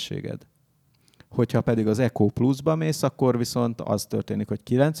végsebességed. Hogyha pedig az Eco Plus-ba mész, akkor viszont az történik, hogy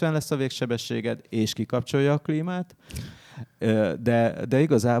 90 lesz a végsebességed, és kikapcsolja a klímát, de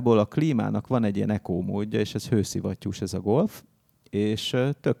igazából a klímának van egy ilyen eco módja, és ez hőszivattyús ez a Golf, és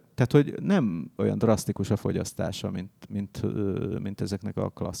tehát, hogy nem olyan drasztikus a fogyasztása, mint ezeknek a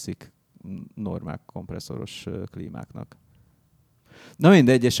klasszik, normál kompresszoros klímáknak. Na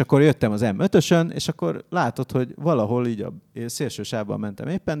mindegy, és akkor jöttem az M5-ösön, és akkor látod, hogy valahol így a szélső sávban mentem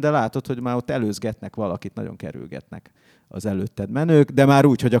éppen, de látod, hogy már ott előzgetnek valakit, nagyon kerülgetnek az előtted menők, de már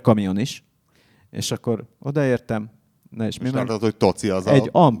úgy, hogy a kamion is. És akkor odaértem, és látod, hogy toci az egy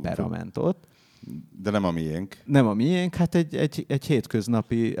Ampera ment ott. De nem a miénk. Nem a miénk, hát egy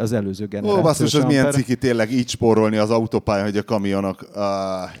hétköznapi, az előző generációs Ó, basszus, ez Ampera. milyen ciki tényleg így spórolni az autópályán, hogy a kamionok...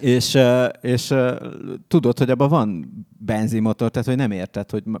 És tudod, hogy abban van benzinmotor, tehát hogy nem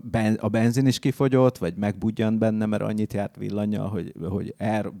érted, hogy a benzin is kifogyott, vagy megbudjant benne, mert annyit járt villannyal, hogy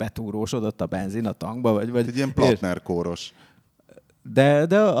betúrósodott a benzin a tankba, vagy egy ilyen Plattner kóros.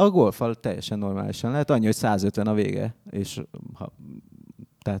 De a Golffal teljesen normálisan lehet, annyi, hogy 150 a vége, és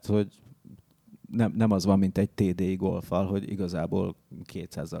tehát, hogy nem az van, mint egy TDI Golffal, hogy igazából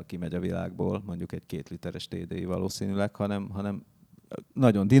 200-zal kimegy a világból, mondjuk egy 2 literes TDI valószínűleg, hanem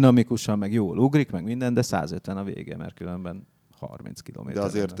nagyon dinamikusan, meg jól ugrik, meg minden, de 150 a vége, mert különben 30 km. De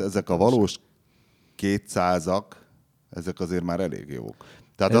azért ezek a valós 200-ak, ezek azért már elég jók.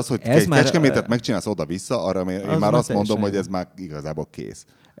 Tehát az, hogy egy Kecskemétet megcsinálsz oda-vissza, arra én már azt mondom, hogy ez már igazából kész.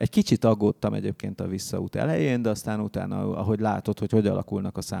 Egy kicsit aggódtam egyébként a visszaút elején, de aztán utána, ahogy látod, hogy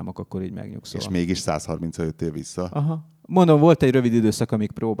alakulnak a számok, akkor így megnyugszol. És mégis 130-ra jöttél vissza. Aha. Mondom, volt egy rövid időszak,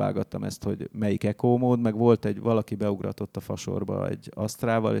 amíg próbálgattam ezt, hogy melyik eco mód, meg volt valaki beugratott a fasorba egy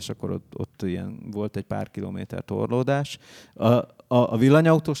Astrával, és akkor ott ilyen volt egy pár kilométer torlódás. A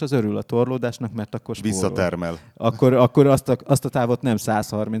villanyautós az örül a torlódásnak, mert akkor spórol. Visszatermel. Akkor azt a távot nem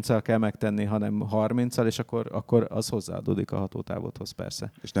 130-al kell megtenni, hanem 30-al, és akkor az hozzáadódik a hatótávodhoz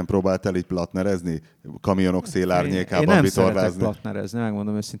persze. És nem próbáltál így platnerezni? Kamionok szélárnyékában vitorlázni? vitorlázni? Én nem szeretek platnerezni,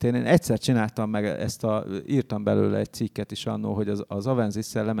 megmondom őszintén. Én egyszer csináltam meg írtam belőle egy cikket is annó, hogy az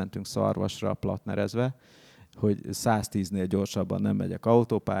Avenzisszel lementünk Szarvasra platnerezve, hogy 110-nél gyorsabban nem megyek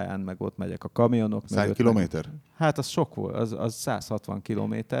autópályán, meg ott megyek a kamionok. 100 kilométer? Hát az sok volt, az 160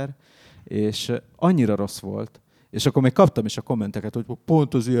 kilométer, és annyira rossz volt, és akkor még kaptam is a kommenteket, hogy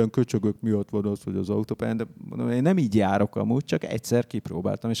pont az ilyen köcsögök miatt van az, hogy az autópályán, de mondom, én nem így járok amúgy, csak egyszer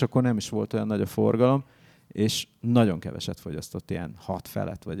kipróbáltam, és akkor nem is volt olyan nagy a forgalom, és nagyon keveset fogyasztott, ilyen 6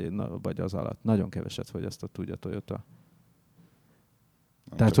 felett, vagy az alatt. Nagyon keveset fogyasztott úgy a Toyota.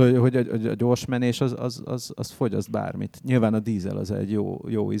 Tehát, hogy a gyors menés az fogyaszt bármit. Nyilván a dízel az egy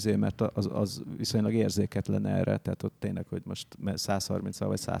jó izé, mert az viszonylag érzéketlen erre, tehát ott tényleg, hogy most 130-al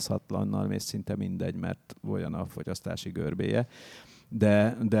vagy 160-nal mész, szinte mindegy, mert olyan a fogyasztási görbéje.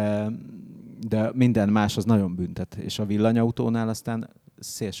 De minden más az nagyon büntet, és a villanyautónál aztán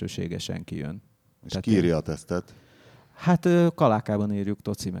szélsőségesen kijön. És ki írja a tesztet? Hát Kalákában írjuk,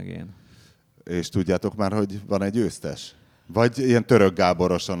 Toci meg én. És tudjátok már, hogy van egy győztes? Vagy ilyen Török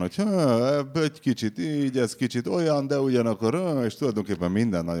Gáborosan, hogy egy kicsit így, ez kicsit olyan, de ugyanakkor, és tulajdonképpen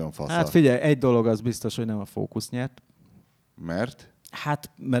minden nagyon fasz. Hát figyelj, egy dolog az biztos, hogy nem a Focus nyert. Mert?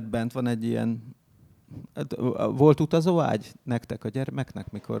 Hát, mert bent van egy ilyen... Volt utazóágy nektek a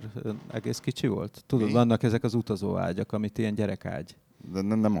gyermeknek, mikor egész kicsi volt? Tudod, vannak ezek az utazóágyak, amit ilyen gyerekágy. De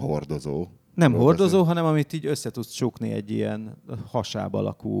nem hordozó. Nem hordozó, hanem amit így össze tudsz csukni egy ilyen hasáb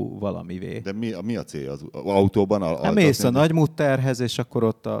alakú valamivé. De mi a célja az autóban? Hát mész a nagymutterhez, és akkor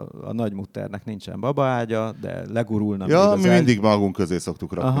ott a nagymutternek nincsen babaágya, de legurulna. Ja, mi mindig magunk közé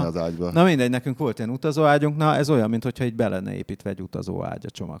szoktuk rakni az ágyba. Na mindegy, nekünk volt ilyen utazóágyunk, na ez olyan, mintha így be lenne építve egy utazóágy a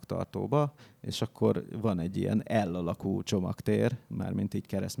csomagtartóba, és akkor van egy ilyen L-alakú csomagtér, mármint így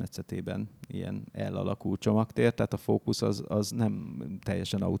keresztmetszetében ilyen L-alakú csomagtér, tehát a Focus az nem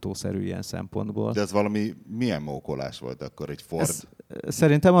teljesen autószerű ilyen szempontból. De ez milyen mókolás volt akkor, egy Ford?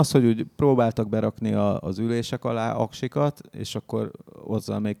 Szerintem az, hogy úgy próbáltak berakni az ülések alá aksikat, és akkor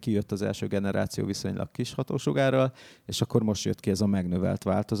azzal még kijött az első generáció viszonylag kis hatósugárral, és akkor most jött ki ez a megnövelt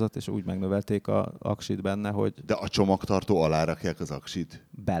változat, és úgy megnövelték a aksit benne, hogy... De a csomagtartó alá rakják az aksit?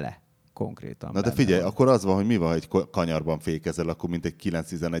 Bele. Konkrétan. Na de figyelj, akkor az van, hogy mi van, ha egy kanyarban fékezel, akkor mint egy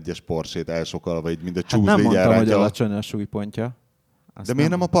 911-es Porsét elsokalva, vagy mint a csúszvégy nem mondtam, elrántja. hogy alacsony a súlypontja. De miért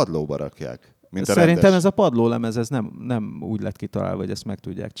nem a padlóba rakják? Szerintem ez a padlólemez ez nem úgy lett kitalálva, hogy ezt meg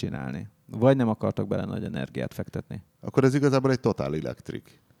tudják csinálni. Vagy nem akartak bele nagy energiát fektetni. Akkor ez igazából egy Total Electric.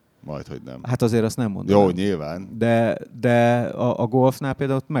 Majdhogy nem. Hát azért azt nem mondom. Jó, nyilván. De a golfnál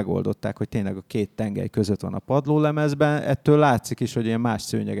például ott megoldották, hogy tényleg a két tengely között van a padlólemezben. Ettől látszik is, hogy ilyen más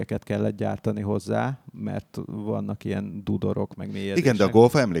szőnyegeket kellett gyártani hozzá, mert vannak ilyen dudorok, meg mélyedések. Igen, de a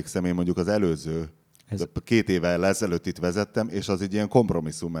Golf, emlékszem, én mondjuk az előző 2 évvel ezelőtt itt vezettem, és az egy ilyen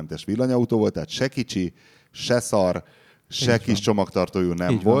kompromisszummentes villanyautó volt, tehát se kicsi, se szar, se kis csomagtartójú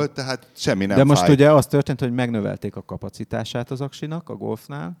nem volt, tehát semmi nem De most fájt. ugye az történt, hogy megnövelték a kapacitását az aksinak, a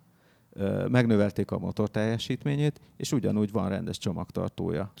Golfnál, megnövelték a motor teljesítményét, és ugyanúgy van rendes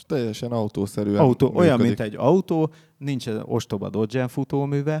csomagtartója. Teljesen autószerűen Olyan, működik. mint egy autó, nincs ostoba Dodge-en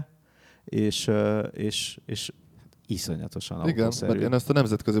futóműve, és iszonyatosan Igen, autószerű. mert én ezt a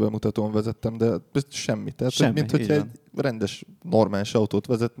nemzetközi bemutatón vezettem, de semmi. Tehát Semmi, mint hogyha így egy rendes, normális autót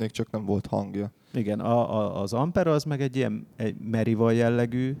vezetnék, csak nem volt hangja. Igen, az Ampera az meg egy Meriva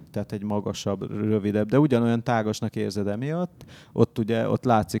jellegű, tehát egy magasabb, rövidebb, de ugyanolyan tágasnak érzed emiatt. Ott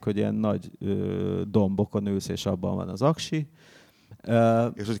látszik, hogy ilyen nagy dombokon ülsz, és abban van az aksi.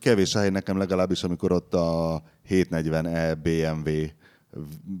 És hogy kevés a hely nekem legalábbis, amikor ott a 740e BMW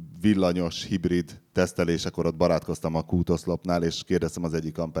villanyos hibrid tesztelésekor ott barátkoztam a Q-oszlopnál, és kérdeztem az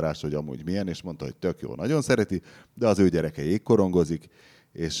egyik amperást, hogy amúgy milyen, és mondta, hogy tök jó, nagyon szereti, de az ő gyereke jégkorongozik,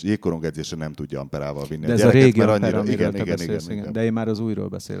 és jégkorongedzésre nem tudja amperával vinni De a ez gyereket, a régi mert Ampera, annyira... amiről te beszélsz, igen. De én már az újról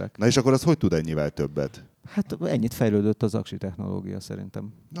beszélek. Na és akkor az hogy tud ennyivel többet? Hát ennyit fejlődött az aksi technológia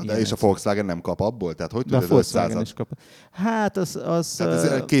szerintem. Na, de és a Volkswagen nem kap abból? Tehát hogy de tud a ez Volkswagen 500-at? is kap. Hát az Tehát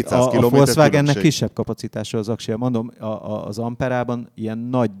ez 200 a kilométer Volkswagennek különbség. kisebb kapacitású az aksi. Mondom, az Amperában ilyen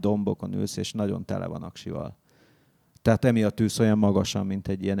nagy dombokon ülsz, és nagyon tele van aksival. Tehát emiatt ülsz olyan magasan, mint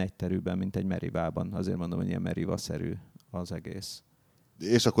egy ilyen egyterűben, mint egy Merivában. Azért mondom, hogy ilyen Meriva-szerű az egész.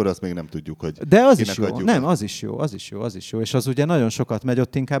 És akkor azt még nem tudjuk, hogy de az kinek is jó. adjuk. Nem, az is jó. És az ugye nagyon sokat megy,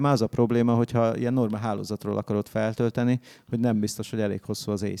 ott inkább már az a probléma, hogyha ilyen normál hálózatról akarod feltölteni, hogy nem biztos, hogy elég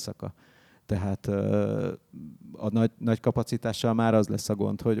hosszú az éjszaka. Tehát a nagy kapacitással már az lesz a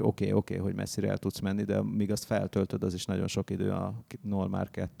gond, hogy oké, hogy messzire el tudsz menni, de míg azt feltöltöd, az is nagyon sok idő a normál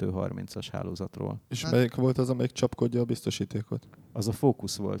 230-as hálózatról. És melyik volt az, amelyik csapkodja a biztosítékot? Az a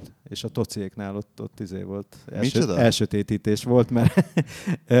Focus volt, és a Tociéknál ott volt. Elsötétítés volt, mert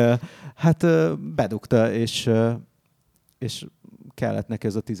bedugta, és kellett neki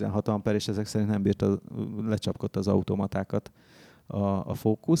ez a 16 amper, és ezek szerint nem bírta, lecsapkodta az automatákat a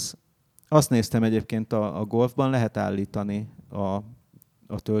Focus. Azt néztem egyébként a Golfban, lehet állítani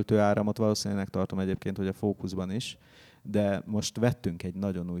a töltőáramot, valószínűleg tartom egyébként, hogy a Focusban is, de most vettünk egy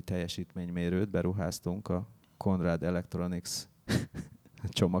nagyon új teljesítménymérőt, beruháztunk a Conrad Electronics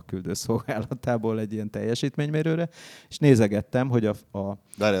csomagküldő szolgálatából egy ilyen teljesítménymérőre, és nézegettem, hogy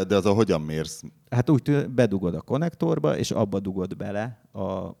De az a hogyan mérsz? Hát úgy bedugod a konnektorba, és abba dugod bele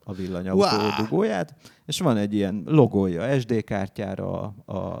a villanyautó dugóját, és van egy ilyen logója SD kártyára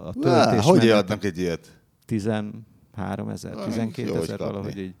a töltés. Hogy adnak egy ilyet? 13 000, 12 000,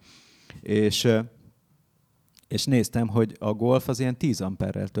 valahogy így. És néztem, hogy a Golf az ilyen 10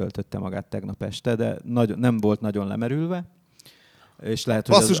 amperrel töltötte magát tegnap este, de nem volt nagyon lemerülve. És lehet,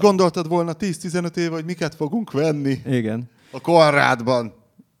 hogy Basszus, gondoltad volna 10-15 év, hogy miket fogunk venni? Igen. A Konrádban.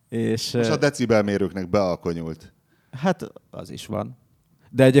 És a decibelmérőknek bealkonyult. Hát az is van.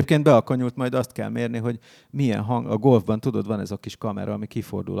 De egyébként bealkonyult, majd azt kell mérni, hogy milyen hang. A Golfban, tudod, van ez a kis kamera, ami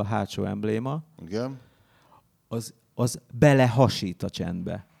kifordul, a hátsó embléma. Igen. Az belehasít a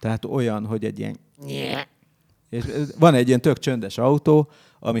csendbe. Tehát olyan, hogy egy ilyen... És van egy ilyen tök csöndes autó,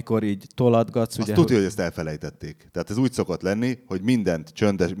 amikor így tolatgatsz. Azt tudja, hogy ezt elfelejtették. Tehát ez úgy szokott lenni, hogy mindent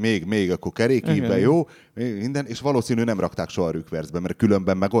csöndes, még akkor kerékívben jó, minden, és valószínű nem rakták soha a rükvercbe, mert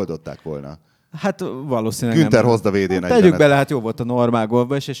különben megoldották volna. Hát valószínűleg Günther, nem. hozd a VD-40-et. Tegyük bele, hát jó volt a normál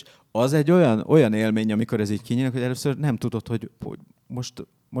Golfba is, és az egy olyan élmény, amikor ez így kinyílik, hogy először nem tudod, hogy most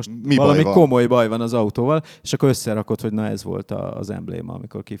valami komoly baj van az autóval, és akkor összerakod, hogy na ez volt az embléma,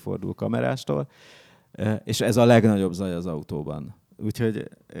 amikor kifordul kamerástól. És ez a legnagyobb zaj az autóban. Úgyhogy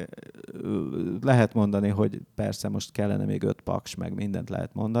lehet mondani, hogy persze most kellene még 5 paks, meg mindent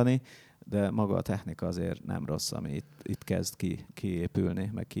lehet mondani, de maga a technika azért nem rossz, ami itt kezd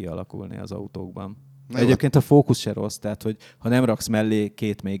kiépülni, meg kialakulni az autókban. Egyébként a Focus se rossz, tehát hogy ha nem raksz mellé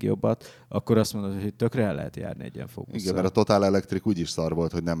 2 még jobbat, akkor azt mondod, hogy tökre el lehet járni egy ilyen Focusszal. Igen, mert a Total Electric úgyis szar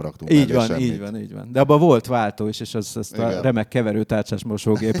volt, hogy nem raktunk mellé semmit. Így van. De abban volt váltó is, és azt a remek keverőtárcsás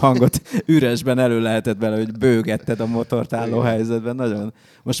mosógép hangot üresben elő lehetett bele, hogy bőgetted a motort álló helyzetben. Nagyon.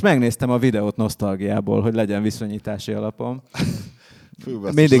 Most megnéztem a videót nosztalgiából, hogy legyen viszonyítási alapom.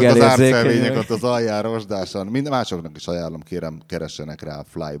 Mindig elérzékenyek. Az az alján rozsdásan. Másoknak is ajánlom, kérem, keressenek rá a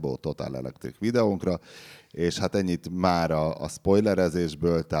Flybo Total Electric videónkra, és hát ennyit már a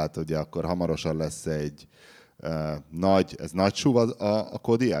spoilerezésből, tehát ugye akkor hamarosan lesz egy Ez nagy SUV a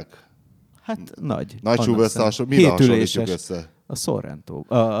Kodiaq? Hát nagy. Nagy SUV mivel hasonlítjuk össze? A Sorrento.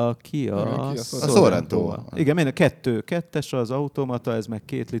 A Sorrento. Igen, a kettes az automata, ez meg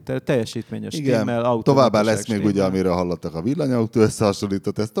 2 liter, teljesítményes stimmel, továbbá lesz még ugye, amiről hallottak a villanyautó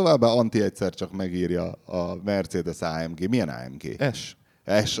összehasonlított, ez továbbá Antti egyszer csak megírja a Mercedes AMG. Milyen AMG?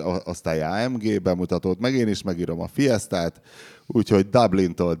 S osztály AMG bemutatót, meg én is megírom a Fiestát, úgyhogy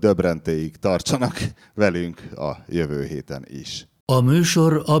Dublintól Döbrentéig tartsanak velünk a jövő héten is. A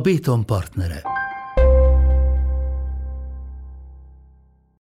műsor a Béton partnere.